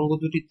 তাহলে তরঙ্গ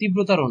দুটির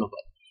তীব্রতার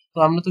অনুপাত। তো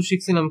আমরা তো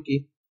শিখছিলাম কি,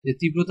 যে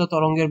তীব্রতা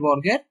তরঙ্গের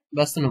বর্গের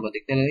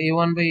ব্যস্তানুপাতিক, তাহলে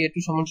A1/A2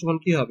 সমান সমান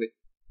কি হবে?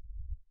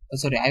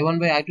 সরি,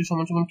 I1/I2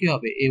 সমান সমান কি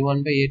হবে?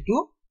 A1/A2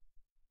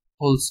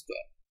 whole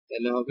square.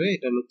 তাহলে হবে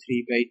এটা হলো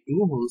 3/2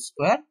 whole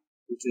square,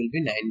 which will be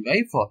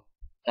 9/4।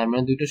 তার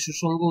মানে দুইটা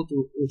সুসংগত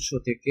উৎস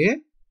থেকে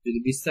যদি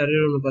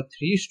বিস্তারের অনুপাত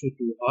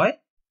 3:2 হয়,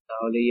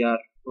 তাহলে ইয়ার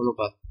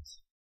অনুপাত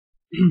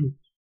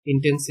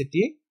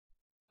ইন্টেন্সিটি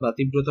বা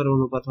তীব্রতার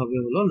অনুপাত হবে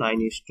হলো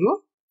 9:4।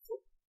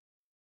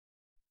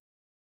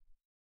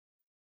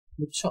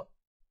 বুঝছো?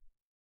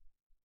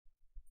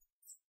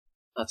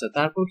 আচ্ছা,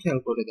 তারপর খেয়াল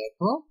করে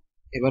দেখো,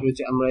 এবার ওই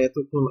যে আমরা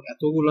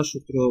এতগুলা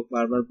সূত্র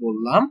বারবার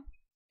বললাম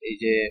এই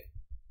যে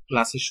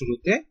ক্লাসের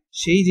শুরুতে,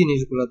 সেই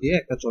জিনিসগুলো দিয়ে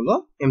একটা চলো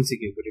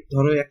এমসিকিউ করি।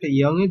 ধরো একটা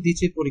ইয়ং এর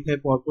দ্বিতীয়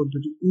পরীক্ষায় পরপর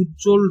দুটি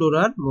উজ্জ্বল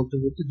ডোরার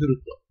মধ্যবর্তী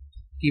দূরত্ব,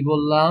 কি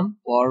বললাম?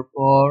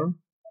 পরপর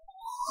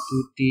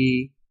দুটি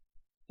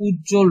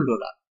উজ্জ্বল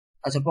ডোরা।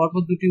 আচ্ছা,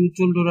 পরপর দুটি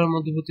উজ্জ্বল ডোরার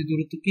মধ্যবর্তী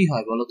দূরত্ব কি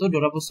হয় বলো তো?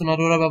 ডোরা প্রস্থ না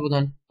ডোরা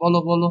ব্যবধান? বলো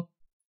বলো,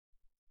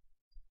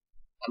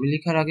 আমি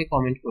লেখার আগে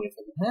কমেন্ট করে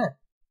ফেলো। হ্যাঁ,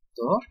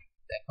 তো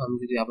দেখো আমি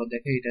যদি আবার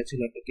দেখাই, এটা ছিল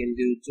একটা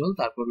কেন্দ্রীয় উজ্জ্বল,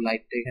 তারপর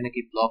লাইটটা এখানে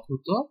কি ব্লক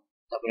হতো,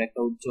 তারপর একটা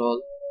উজ্জ্বল,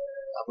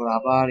 তারপর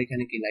আবার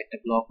এখানে কি লাইটটা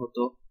ব্লক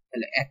হতো।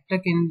 তাহলে একটা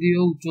কেন্দ্রীয়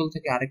উজ্জ্বল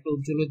থেকে আরেকটা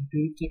উজ্জ্বলের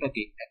দূরত্বটা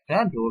কি? একটা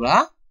ডোরা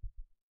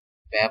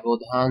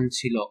ব্যবধান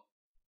ছিল।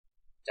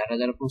 যারা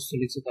যারা প্রশ্ন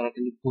লিখছো তারা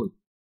কিন্তু ভুল।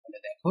 তাহলে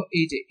দেখো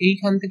এই যে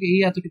এইখান থেকে এই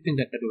এতটুকু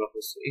কিন্তু একটা ডোরা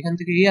প্রস্থ, এখান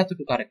থেকে এই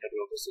এতটুকু আরেকটা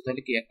ডোরা প্রস্থ,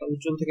 তাহলে কি একটা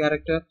উজ্জ্বল থেকে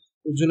আরেকটা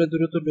উজ্জ্বলের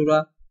দূরত্ব ডোরা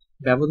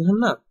ব্যবধান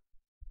না?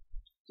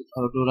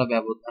 ধরো ডোরা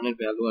ব্যবধানের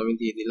ভ্যালু আমি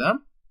দিয়ে দিলাম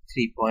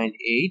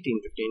 3.8 ×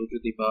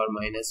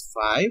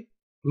 10⁻⁻5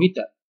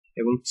 মিটার,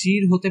 এবং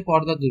চির হতে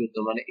পর্দার দূরত্ব,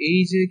 মানে এই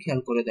যে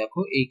খেয়াল করে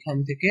দেখো এইখান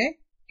থেকে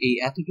এই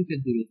এতটুকুর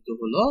দূরত্ব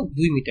হলো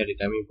 2 মিটার,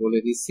 এটা আমি বলে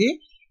দিছি,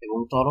 এবং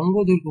তরঙ্গ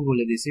দৈর্ঘ্য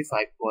বলে দিছি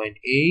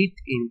 5.8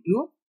 ×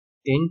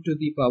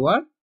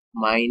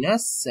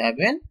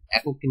 10⁻⁻7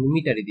 একক, কিন্তু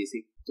মিটারে দিছি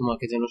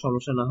তোমাকে যেন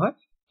সমস্যা না হয়,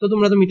 তো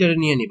তোমরা তো মিটারে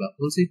নিয়ে নিবা।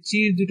 বলছি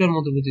চির দুটার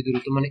মধ্যবর্তী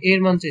দূরত্ব, মানে এর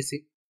মান চাইছি,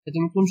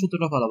 তুমি কোন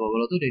সূত্রটা ফলাবো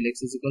বলো তো? del x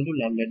 =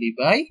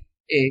 λd/a।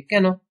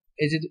 কেন?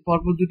 এই যে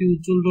পরপর দুটি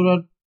উজ্জ্বল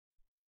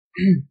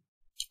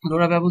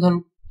ডোরা ব্যবধান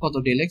কত?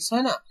 del x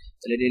হয় না?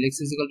 তাহলে del x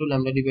 =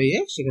 λd/a,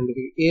 সেখান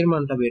থেকে এর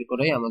মানটা বের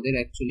করাই আমাদের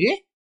অ্যাকচুয়ালি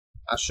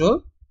আসল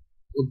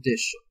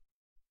উদ্দেশ্য।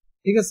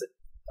 ঠিক আছে,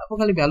 তারপর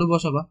খালি ভ্যালু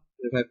বসাবা,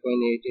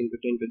 5.8 ×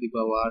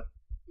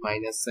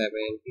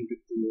 10⁻⁻7 ×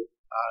 2,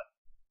 আর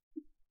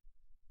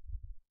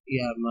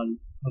এর মান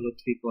হলো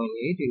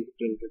 3.8 ×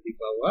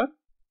 10⁻⁻5।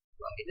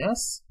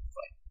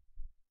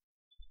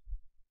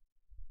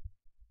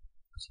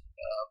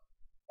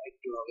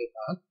 একটু হবে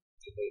ভাগ,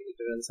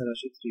 এটার आंसर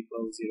আসে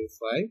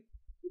 3.05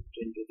 ×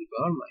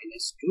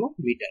 10⁻⁻2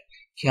 মিটার।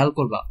 খেয়াল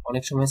করবা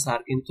অনেক সময় স্যার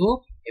কিন্তু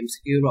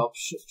এমসিকিউ এর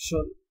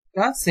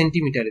অপশনটা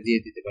সেন্টিমিটারে দিয়ে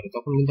দিতে পারে,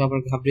 তখন কিন্তু আবার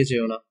ঘাবড়ে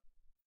যেও না।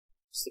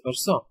 বুঝতে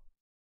পারছো?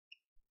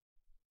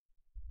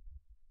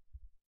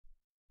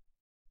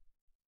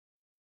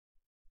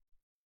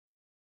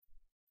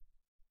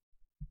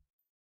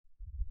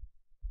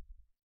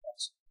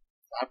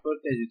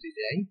 তারপরটা যদি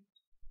যাই,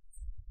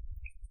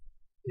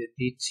 যে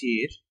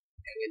দ্বিচির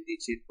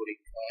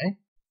পরীক্ষায়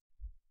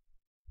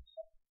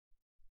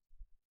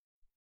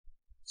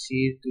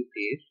চির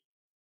দুটির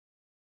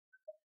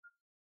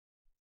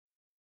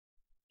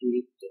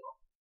দূরত্ব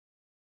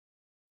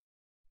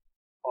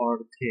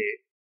অর্ধেক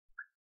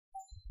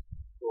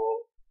ও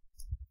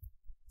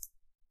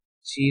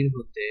চির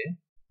হতে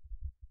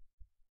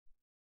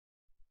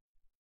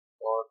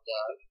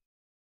পর্দার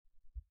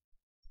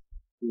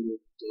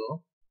দূরত্ব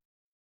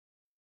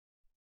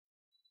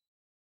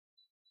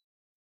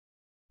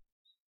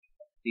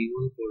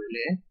দ্বিগুণ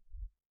করলে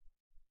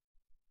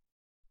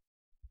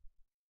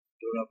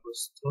ডোরা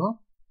প্রস্থ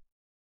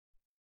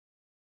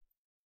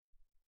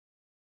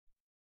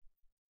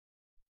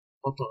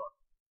কত?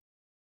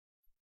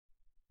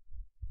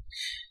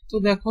 তো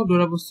দেখো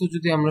ডোরা প্রস্থ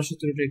যদি আমরা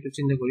সূত্রটা একটু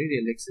চিন্তা করি,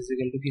 del x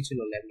 = কি ছিল?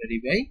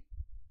 λd/2a।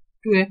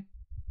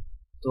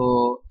 তো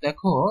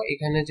দেখো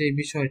এখানে যে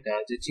বিষয়টা,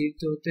 যে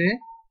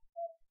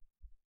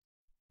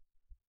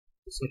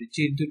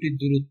চির দুটির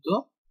দূরত্ব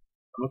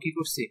আমরা কি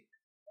করছি?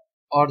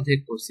 অর্ধেক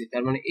করছি,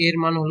 তার মানে এর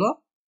মান হলো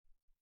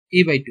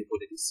a/2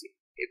 করে দিচ্ছি।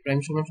 a প্রাইম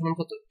সমান সমান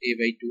কত?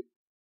 a/2।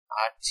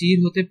 আর চির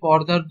হতে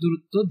পর্দার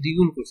দূরত্ব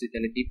দ্বিগুণ করছি,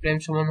 তাহলে d প্রাইম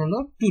সমান হলো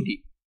 2d।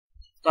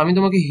 তো আমি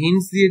তোমাকে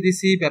হিন্টস দিয়ে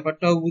দিছি,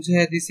 ব্যাপারটাও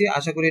বুঝিয়ে দিছি,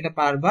 আশা করি এটা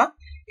পারবা।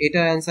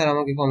 এটার অ্যান্সার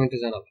আমাকে কমেন্টে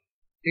জানাবে,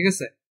 ঠিক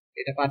আছে?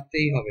 এটা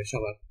পারতেই হবে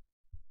সবার।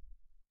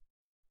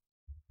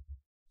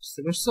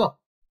 বুঝতে পারছো?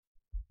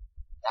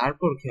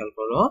 তারপর খেয়াল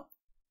করো,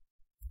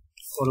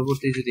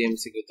 পরবর্তী যদি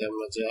এমসিকিউতে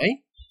আমরা যাই,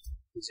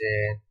 যে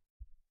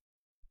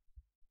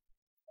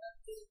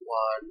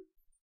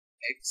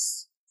 1x,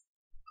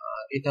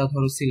 এটা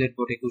ধরো সিলেট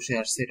বোর্ডে 21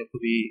 আসছে, এটা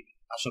খুবই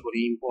আশা করি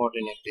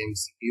ইম্পর্টেন্ট একটা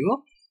এমসিকিউ।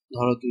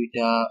 ধরো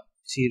দুইটা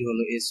চির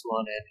হলো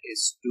S1 এন্ড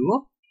S2,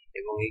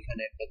 এবং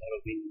এখানে একটা ধরো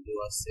বিন্দু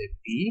আছে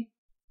P,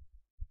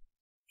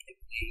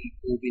 এই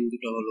ও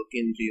বিন্দুটা হলো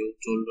কেন্দ্রীয়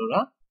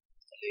চোলডোরা,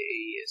 তাহলে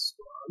এই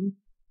S1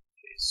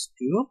 S2,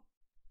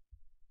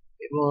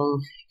 এবং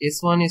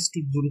S1 S2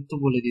 দূরত্ব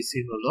বলে দিছি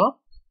হলো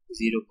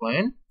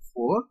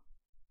 0.4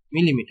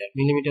 মিলিমিটার।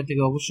 মিলিমিটার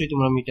থেকে অবশ্যই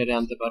তোমরা মিটারে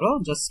আনতে পারো,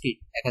 জাস্ট কি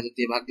 1000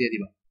 দিয়ে ভাগ দিয়ে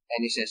দিবা,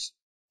 তাই শেষ।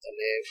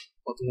 তাহলে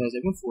কত হয়ে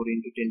যাবে 4 ×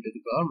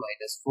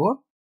 10⁻⁻⁴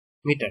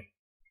 মিটার,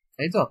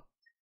 তাই তো।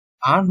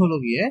 আর হলো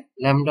গিয়ে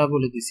ল্যামডা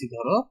বলে দিছি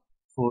ধরো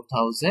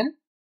 4000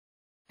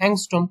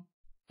 অ্যাংস্ট্রম।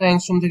 তো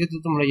অ্যাংস্ট্রম থেকে তো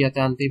তোমরা ইয়াতে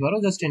আনতেই পারো,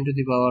 জাস্ট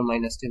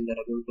 10⁻⁻10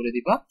 দ্বারা গুণ করে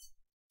দিবা,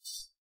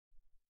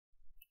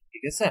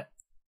 ঠিক আছে।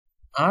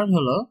 আর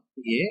হলো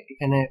গিয়ে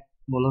এখানে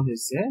বলা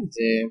হয়েছে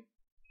যে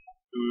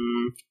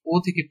ও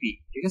থেকে পি,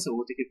 ঠিক আছে, ও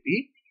থেকে পি,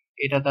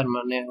 এটা তার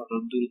মানে হলো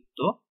দূরত্ব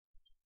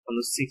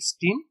হলো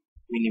 16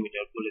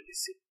 মিলিমিটার বলে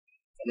দিছি।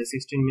 তাহলে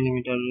 16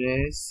 মিলিমিটারে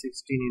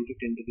 16 ×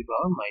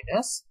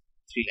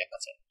 10⁻³ লেখা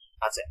যায়।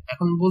 আচ্ছা,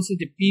 এখন বলছি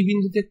যে পি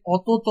বিন্দুতে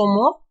কততম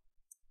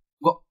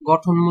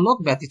গঠনমূলক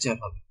ব্যতিচার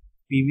হবে,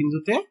 পি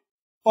বিন্দুতে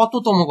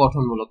কততম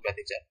গঠনমূলক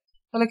ব্যতিচার।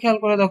 তাহলে খেয়াল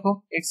করে দেখো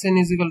xn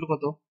 =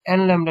 কত, n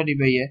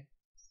λ/a।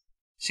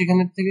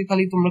 সেখানে থেকে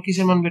খালি তোমরা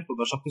কিসের মান বের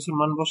করবে, সবকিছুর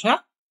মান বসা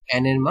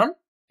n এর মান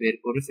বের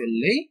করে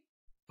ফেললেই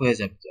হয়ে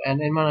যাবে। তো n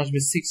এর মান আসবে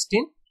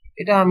 16।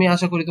 এটা আমি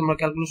আশা করি তোমরা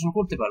ক্যালকুলেশন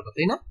করতে পারবে,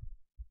 তাই না?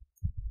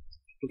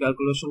 একটু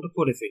ক্যালকুলেশনটা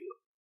করে ফেললো,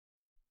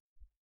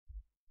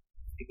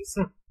 ঠিক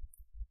আছে।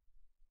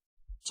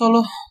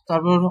 চলো,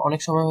 তারপর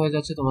অনেক সময় হয়ে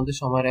যাচ্ছে, তোমাদের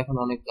সময়ের এখন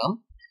অনেক দাম।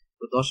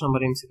 তো 10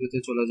 নম্বর এমসিকিউতে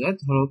চলে যায়।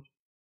 ধরো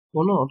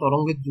কোন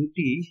তরঙ্গের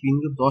দুটি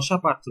বিন্দুর দশা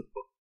পার্থক্য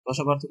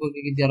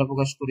কি দ্বারা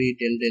প্রকাশ করি,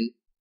 ডেল ডেল।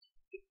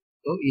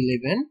 তো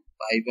 11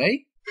 π/2।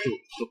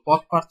 তো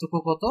পথ পার্থক্য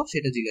কত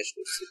সেটা জিজ্ঞাসা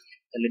করছি।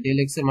 তাহলে ডেল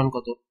এক্স এর মান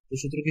কত, তো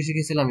সূত্র কি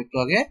শিখেছিলাম একটু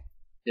আগে,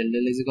 ডেল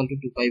ডেল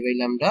 =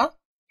 2π/λ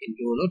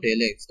ইনটু হলো ডেল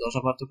এক্স।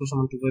 দশা পার্থক্য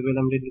সমান 2π/λ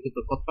ইনটু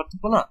তো পথ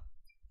পার্থক্য না।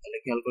 তাহলে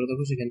খেয়াল করে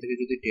দেখো, সেখান থেকে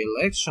যদি ডেল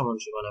এক্স সমান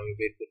সমান আমি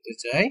বের করতে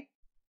চাই,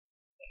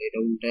 তাহলে এটা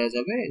উল্টায়া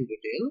যাবে ইনটু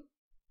ডেল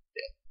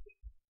ডেল।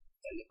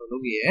 তাহলে হলো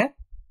গিয়ে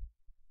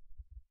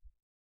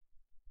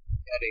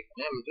আর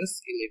এখানে আমি জাস্ট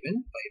 11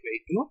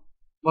 π/2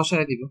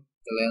 বসায় দিব।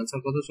 তাহলে आंसर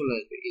কত চলে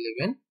আসবে,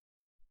 11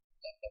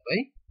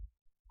 λ/,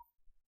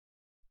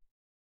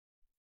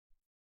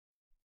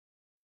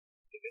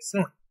 ঠিক আছে।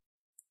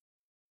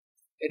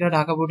 এটা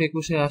ঢাকা বোর্ড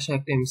 21-এ আসা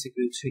একটা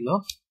এমসিকিউ ছিল,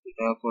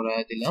 এটা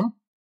করায় দিলাম।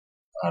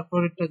 তারপর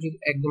এটা যদি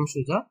একদম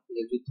সোজা,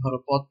 যে ধরো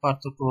পথ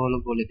পার্থক্য হলো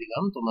বলে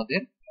দিলাম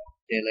তোমাদের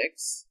ডেল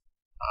এক্স,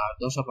 আর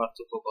দশা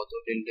পার্থক্য কত,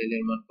 ডেল ডেল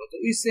এর মান কত,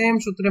 ওই সেম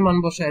সূত্রে মান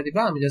বসায়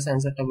দিবা। আমি জাস্ট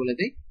অ্যানসারটা বলে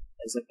দিই,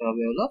 অ্যানসারটা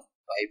হবে হলো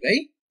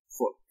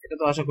π/4। এটা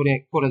তো আশা করি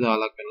করে দেওয়া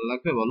লাগবে না,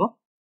 লাগবে বলো,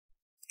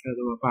 এটা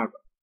তোমরা পারবা।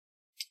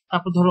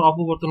 তারপর ধরো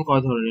অপবর্তন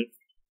কয় ধরনের,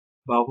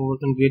 বা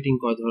অপবর্তন গ্রেটিং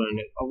কয়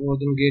ধরনের।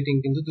 অপবর্তন গ্রেটিং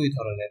কিন্তু দুই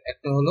ধরনের,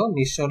 একটা হলো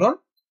নিঃসরণ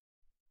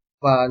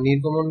বা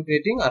নির্গমন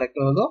গ্রেটিং, আর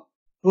একটা হলো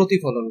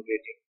প্রতিফলন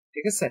গ্রেটিং,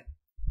 ঠিক আছে।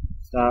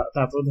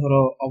 তারপর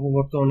ধরো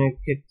অপবর্তনের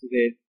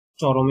ক্ষেত্রে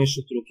চরমের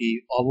সূত্র কি,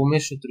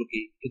 অবমের সূত্র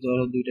কি,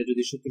 ধরো দুইটা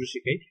যদি সূত্র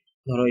শিখাই।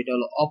 ধরো এটা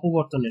হলো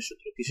অপবর্তনের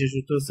সূত্র, কিসের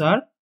সূত্র স্যার,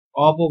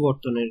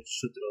 অপবর্তনের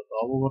সূত্র। তো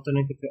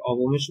অপবর্তনের ক্ষেত্রে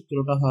অবমের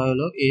সূত্রটা হয়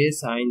হলো a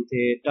sin θ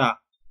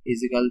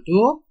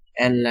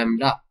 = n λ।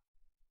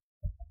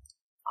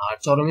 আর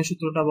চরমের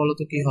সূত্রটা বলো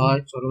তো কি হয়,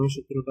 চরমের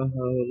সূত্রটা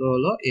হয়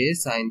হলো a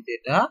sin θ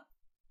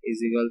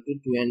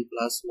 =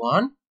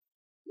 2n+1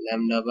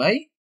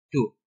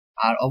 λ/2।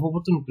 R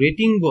অপবর্তন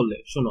grating বললে,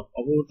 শোনো,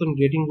 অপবর্তন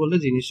গ্রেটিং বললে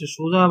জিনিসটা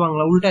সোজা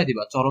বাংলা উল্টায়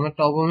দিবা,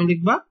 চরমেরটা অবমে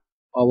লিখবা,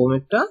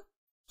 অবমেরটা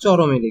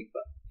চরমে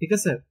লিখবা, ঠিক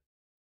আছে।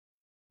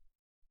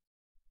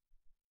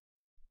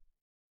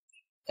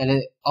 তাহলে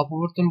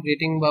অপবর্তন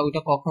গ্রেটিং বা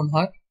ওইটা কখন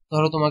হয়,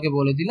 ধরো তোমাকে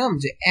বলে দিলাম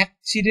যে এক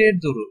চিরের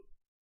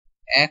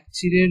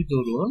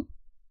দরুন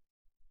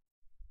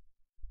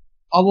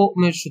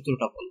অবমের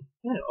সূত্রটা বলো,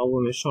 হ্যাঁ,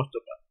 অবমের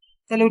শর্তটা।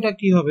 তাহলে ওটা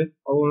কি হবে,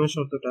 অবমের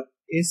শর্তটা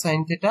a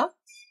sin θ =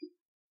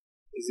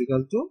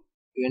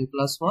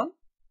 2n+1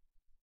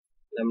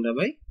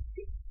 λ/2।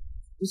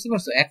 বুঝতে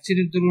পারছো, এক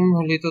চিরের দরুন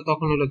হলে তো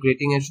তখন হলো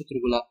গ্রেটিং এর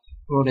সূত্রগুলা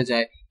পড়ে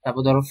যায়।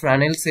 তারপর ধরো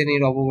ফ্রানেল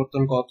শ্রেণীর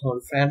অপবর্তন কখন,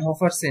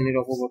 ফ্রানহোফার শ্রেণীর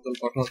অপবর্তন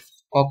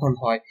কখন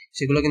হয়,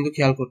 সেগুলো কিন্তু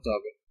খেয়াল করতে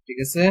হবে, ঠিক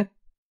আছে।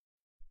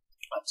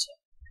 আচ্ছা,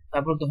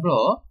 তারপর ধরো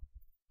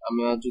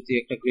আমরা যদি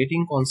একটা গ্রেটিং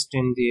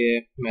কনস্ট্যান্ট দিয়ে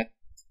ম্যাথ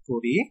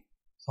করি,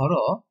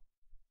 ধরো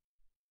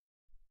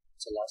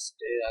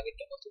লাস্টে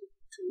আগেরটা কত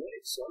ছিল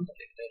x1,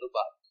 তাহলে এটা হলো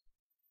 12।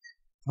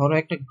 ধরো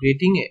একটা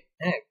গ্রেটিং এ,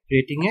 হ্যাঁ,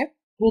 গ্রেটিং এ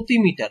প্রতি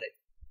মিটারে,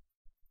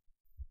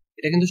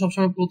 এটা কিন্তু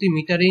সবসময় প্রতি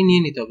মিটারেই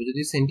নিয়ে নিতে হবে।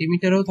 যদি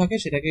সেন্টিমিটারেও থাকে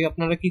সেটাকে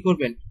আপনারা কি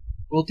করবেন,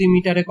 প্রতি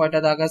মিটারে কয়টা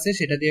দাগ আছে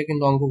সেটা দিয়ে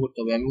কিন্তু অঙ্ক করতে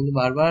হবে। আমি কিন্তু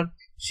বারবার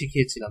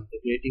শিখিয়েছিলাম। তো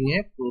গ্রেটিং এ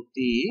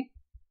প্রতি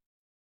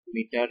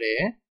মিটারে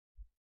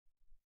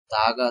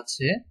দাগ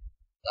আছে,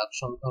 দাগ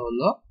সংখ্যা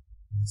হলো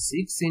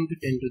 6 ×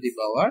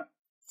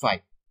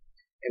 10⁵।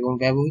 এবং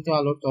ব্যবহৃত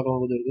আলোর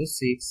তরঙ্গ দৈর্ঘ্য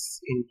 6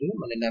 ইনটু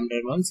মানে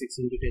ল্যামডার মান 6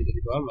 into 10 to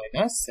the power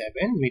minus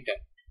 7 metre.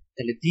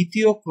 তাহলে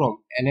দ্বিতীয় ক্রম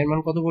n এর মান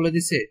কত বলে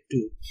দিছে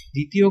 2।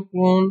 দ্বিতীয়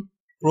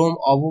ক্রম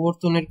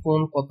অববর্তনের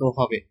কোণ কত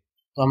হবে?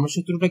 তো আমরা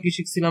সূত্রটা কি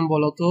শিখছিলাম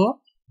বলতো,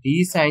 d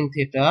sin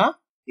theta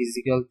is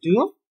equal to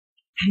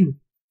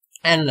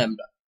n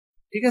lambda.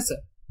 ঠিক আছে,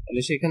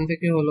 তাহলে সেখান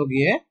থেকে হলো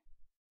গিয়ে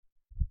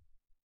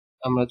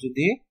আমরা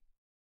যদি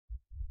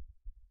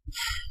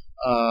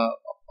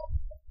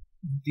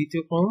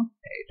দ্বিতীয় ক্রম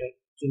এটার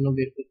জন্য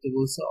বের করতে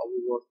বলছে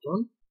অববর্তন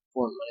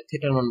কোণ মানে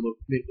থিটার মান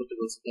বের করতে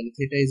বলছে, তাহলে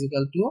theta is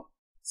equal to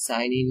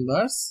sin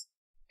inverse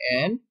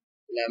n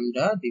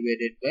lambda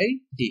divided by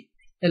d।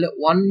 তাহলে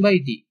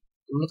 1/d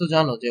তোমরা তো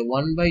জানো যে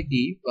 1/d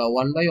বা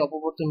 1 বাই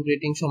অপবর্তন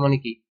গ্রেটিং সমান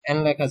কি n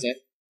লেখা যায়।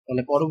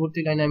 তাহলে পরবর্তী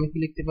লাইনে আমি কি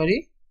লিখতে পারি,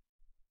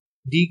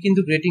 d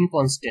কিন্তু গ্রেটিং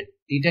কনস্ট্যান্ট,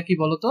 dটা কি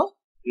বলতো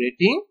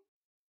গ্রেটিং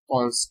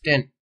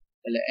কনস্ট্যান্ট।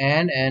 তাহলে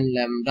n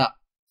ল্যামডা,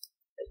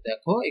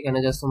 দেখো এখানে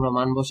জাস্ট তোমরা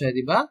মান বসায়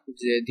দিবা,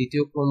 যে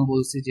দ্বিতীয় ক্রম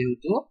বলছি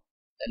যেহেতু,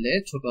 তাহলে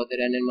ছোট হাতের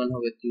n এর মান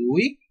হবে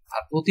 2।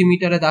 আর প্রতি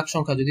মিটারে দাগ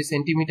সংখ্যা যদি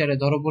সেন্টিমিটারে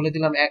ধরো বলে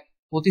দিলাম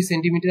প্রতি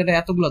সেন্টিমিটারে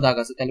এতগুলো দাগ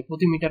আছে, তাহলে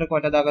প্রতি মিটারে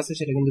কয়টা দাগ আছে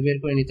সেটা কিন্তু বের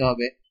করে নিতে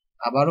হবে।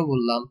 আবারও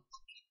বললাম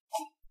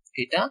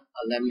এটা,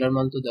 আর ল্যামডার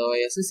মান তো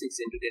দেওয়াই আছে 6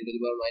 into 10 to the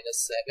power minus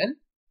 7,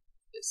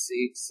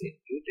 6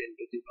 into 10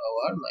 to the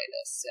power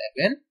minus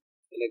 7।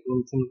 তাহলে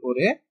গুণফল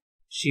করে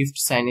শিফট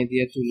সাইনে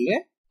দিয়ে তুললে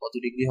কত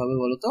ডিগ্রি হবে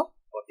বলতো,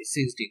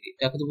 46 ডিগ্রি।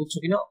 দেখো তো বুঝছো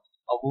কিনা,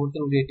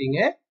 অপবর্তন গ্রেটিং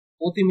এ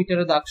প্রতি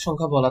মিটারে দাগ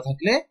সংখ্যা বলা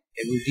থাকলে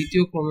এবং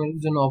দ্বিতীয় ক্রমের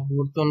জন্য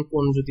অপবর্তন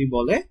কোণ যদি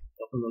বলে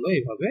তখন হলো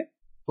এইভাবে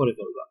করে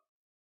ফেলবা।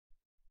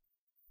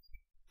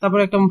 তারপর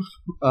একটা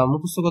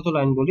মুখস্থগত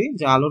লাইন বলি,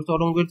 যে আলোর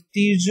তরঙ্গের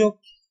তির্যক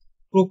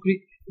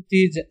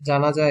প্রকৃতি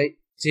জানা যায়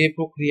যে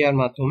প্রক্রিয়ার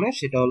মাধ্যমে,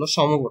 সেটা হলো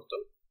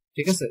সমবর্তন।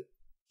 ঠিক আছে,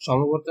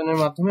 সমবর্তনের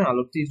মাধ্যমে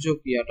আলোর তির্যক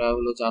ক্রিয়াটা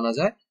হলো জানা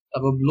যায়।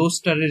 তারপর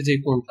ব্লোস্টারের যে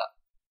কোণটা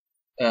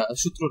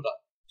সূত্রটা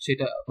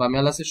সেটা বা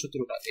ম্যালাসের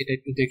সূত্রটা এটা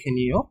একটু দেখে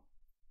নিও।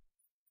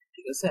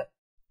 ঠিক আছে,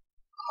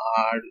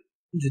 আর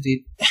যদি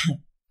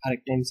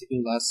আরেকটা এমসিকিউ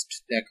লাস্ট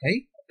দেখাই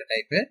একটা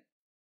টাইপের,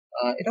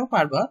 এটাও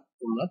পারবা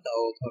তোমরা,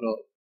 তাও ধরো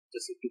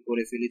একটু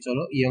করে ফেলি।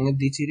 চলো, ইয়ং এর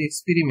দ্বিচির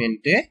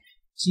এক্সপেরিমেন্টে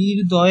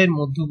চিরদ্বয়ের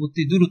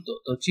মধ্যবর্তী দূরত্ব,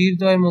 তো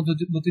চিরদ্বয়ের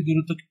মধ্যবর্তী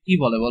দূরত্ব কি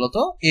বলে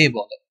বলতো, এ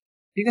বলে।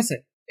 ঠিক আছে,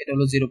 এটা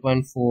হলো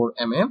 0.4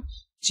 mm।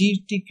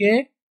 চিরটিকে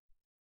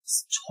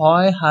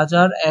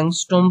 6000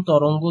 অ্যাংস্ট্রম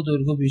তরঙ্গ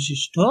দৈর্ঘ্য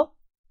বিশিষ্ট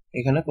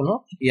এখানে কোনো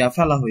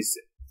ফেলা হয়েছে।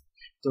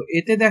 তো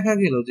এতে দেখা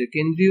গেল যে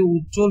কেন্দ্রীয়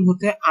উজ্জ্বল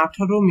হতে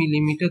 18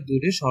 মিলিমিটার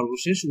দূরে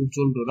সর্বশেষ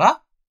উজ্জ্বল ডোরা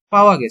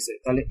পাওয়া গেছে।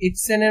 তাহলে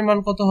xn এর মান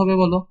কত হবে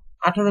বলো,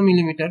 18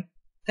 মিলিমিটার,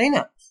 তাই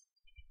না?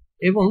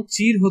 এবং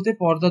চির হতে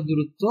পর্দার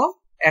দূরত্ব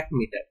 1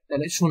 মিটার।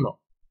 তাহলে শোনো,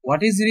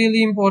 what is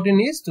really important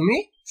is তুমি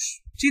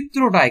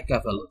চিত্রটা এঁকে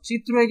ফেলো।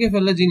 চিত্র এঁকে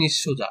ফেললে জিনিস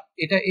সোজা।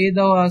 এটা এ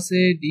দেওয়া আছে,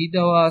 ডি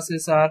দেওয়া আছে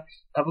স্যার,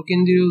 তারপর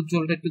কেন্দ্রীয়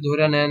উজ্জ্বলটা একটু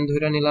ধরে নেন,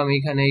 ধরে নিলাম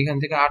এইখান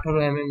থেকে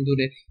 18 mm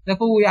দূরে।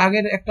 দেখো ওই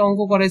আগের একটা অঙ্ক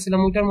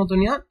করাইছিলাম ওইটার মতো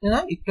না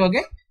একটু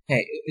আগে,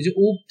 হ্যাঁ, এই যে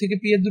ও থেকে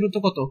পি এর দূরত্ব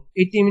কত,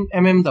 18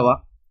 mm দেওয়া,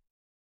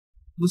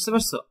 বুঝতে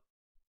পারছো?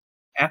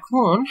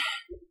 এখন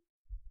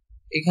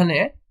এখানে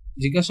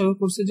জিজ্ঞাসা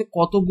করছে যে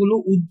কতগুলো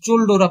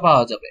উজ্জ্বল ডোরা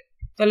পাওয়া যাবে।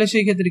 তাহলে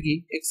সেই ক্ষেত্রে কি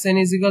xn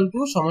is equal to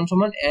সমান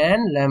সমান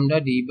n lambda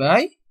d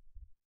by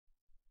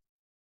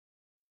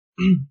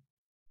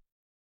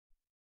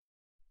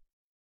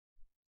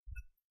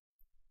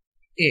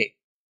a।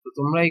 তো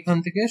তোমরা এখান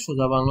থেকে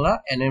সোজা বাংলা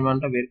n এর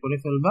মানটা বের করে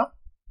ফেলবা,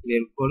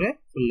 বের করে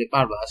ফেললে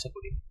পারবা আশা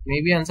করি।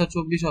 মেবি आंसर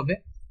 24 হবে।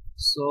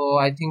 সো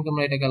আই থিংক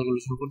তোমরা এটা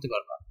ক্যালকুলেশন করতে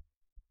পারবা।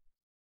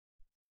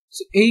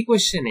 সো এই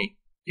কোশ্চেনে,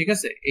 ঠিক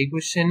আছে, এই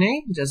কোশ্চেনে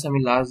জাস্ট আমি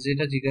লাস্ট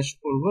যেটা জিজ্ঞাসা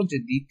করব যে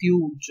দ্বিতীয়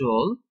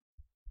উজ্জ্বল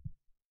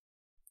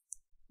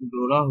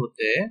ডোরা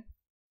হতে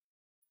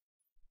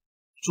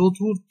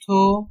চতুর্থ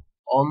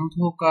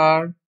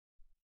অন্ধকার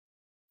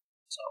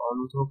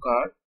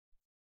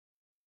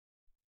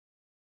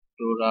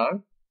ডোরার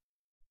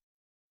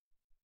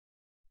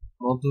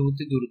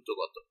মধ্যবর্তী দূরত্ব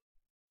কত।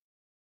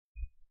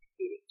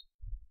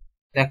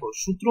 দেখো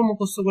সূত্র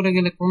মুখস্থ করে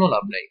গেলে কোনো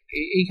লাভ নাই,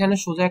 এইখানে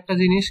সোজা একটা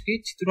জিনিস কি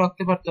চিত্র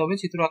আঁকতে পারতে হবে।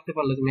 চিত্র আঁকতে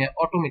পারলে তুমি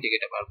অটোমেটিক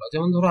এটা পারবা।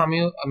 যেমন ধরো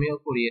আমিও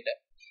করি এটা,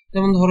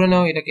 যেমন ধরে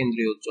নাও এটা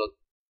কেন্দ্রীয় উজ্জ্বল,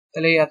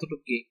 তাহলে এই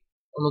এতটুকু কি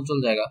অনুজ্জ্বল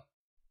জায়গা,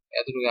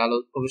 এতটুকু আলো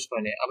প্রবেশ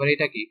করে না। আবার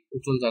এটা কি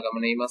উজ্জ্বল জায়গা,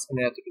 মানে এই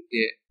মাঝখানে এতটুকু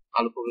দিয়ে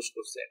আলো প্রবেশ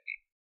করছে আর কি,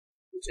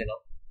 বুঝে নাও।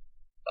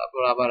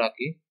 তারপর আবার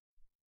আঁকি,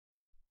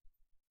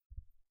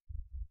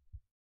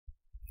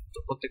 তো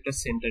প্রত্যেকটা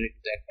সেন্টার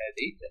একটু দেখায়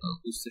দিই যেন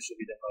বুঝতে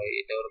সুবিধা হয়।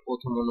 এটা হলো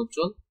প্রথম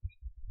অনুজ্জ্বল,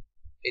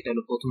 এটা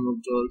হলো প্রথম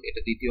উজ্জ্বল,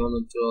 এটা দ্বিতীয়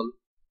অনুজ্জ্বল,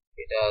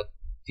 এটা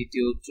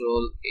তৃতীয়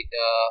উজ্জ্বল,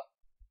 এটা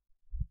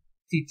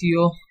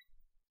তৃতীয়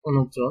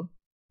অনুজ্জ্বল।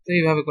 তো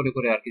এইভাবে করে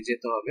করে আর কি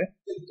যেতে হবে।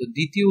 তো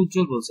দ্বিতীয়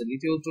উজ্জ্বল বলছে,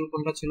 দ্বিতীয় উজ্জ্বল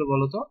কোনটা ছিল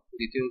বলতো,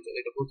 দ্বিতীয় উজ্জ্বল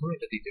এটা প্রথম,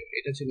 এটা দ্বিতীয়,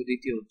 এটা ছিল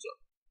দ্বিতীয় উজ্জ্বল।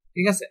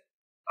 ঠিক আছে,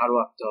 আরো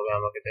আঁকতে হবে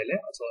আমাকে তাহলে।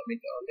 আচ্ছা আমি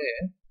তাহলে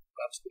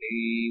কাজ করি,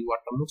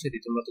 ওয়ার্ডটা মুছে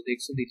দিই। তোমরা তো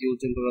দেখছো দ্বিতীয়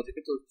উজ্জ্বল ডোরা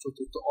থেকে তো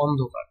চতুর্থ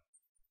অন্ধকার,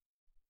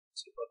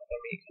 কথাটা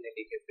আমি এখানে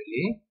লিখে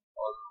ফেলি,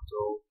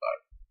 অন্ধকার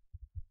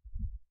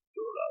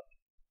ডোরা,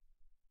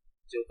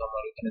 যেহেতু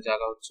আমার এখানে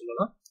জায়গা হচ্ছিল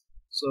না।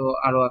 সো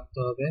আরো আঁকতে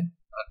হবে,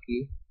 বাকি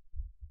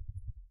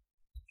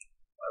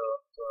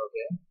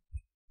হবে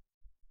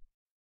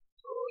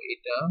তো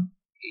এটা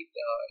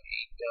এটা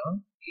এটা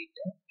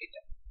এটা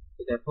এটা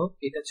তো দেখো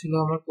এটা ছিল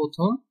আমার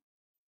প্রথম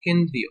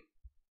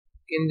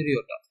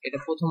কেন্দ্রীয়টা, এটা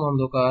প্রথম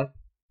অন্ধকার,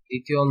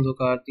 দ্বিতীয়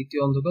অন্ধকার,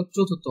 তৃতীয় অন্ধকার,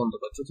 চতুর্থ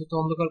অন্ধকার। চতুর্থ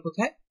অন্ধকার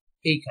কোথায়?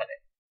 এইখানে,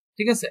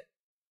 ঠিক আছে।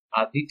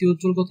 আর দ্বিতীয়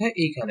উজ্জ্বল কোথায়?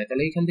 এইখানে।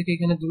 তাহলে এইখান থেকে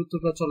এখানে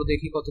দূরত্বটা চলো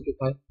দেখি কতটুকু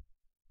হয়।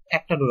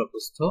 একটা ডোরা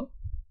প্রস্থ,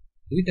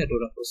 দুইটা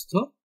ডোরা প্রস্থ,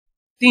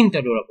 তিনটা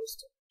ডোরা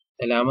প্রস্থ।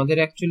 তাহলে আমাদের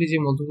অ্যাকচুয়ালি যে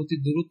মধ্যবর্তী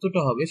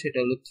দূরত্বটা হবে সেটা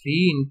হলো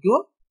 3 ইন্টু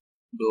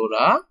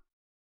ডোরা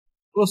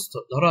প্রস্থ।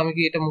 ধরো আমি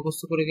কি এটা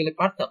মুখস্থ করে গেলে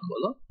পারতাম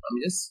বলো? আমি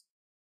জাস্ট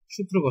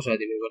সূত্র বসায়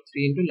দিব এবার,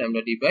 3 ইন্টু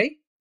ল্যামডা ডি বাই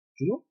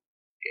 2।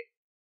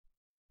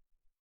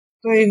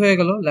 তো এই হয়ে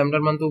গেল।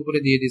 ল্যামডার মান তো উপরে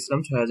দিয়ে দিয়েছিলাম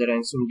 6000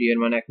 অ্যাংস্ট্রম, ডি এর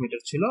মান 1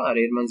 মিটার ছিল, আর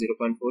এর মান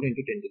 0.4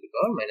 ইন্টু 10 টু দি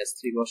পাওয়ার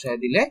 -3 বসায়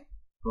দিলে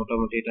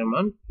মোটামুটি এটার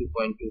মান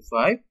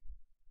 2.25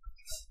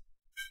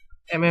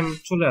 mm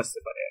চলে আসতে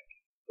পারে আর কি।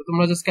 তো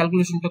তোমরা জাস্ট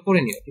ক্যালকুলেশনটা করে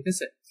নিও, ঠিক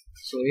আছে।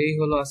 তো এই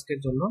হলো আজকের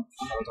জন্য,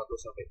 ভালো থাকো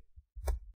সবাই।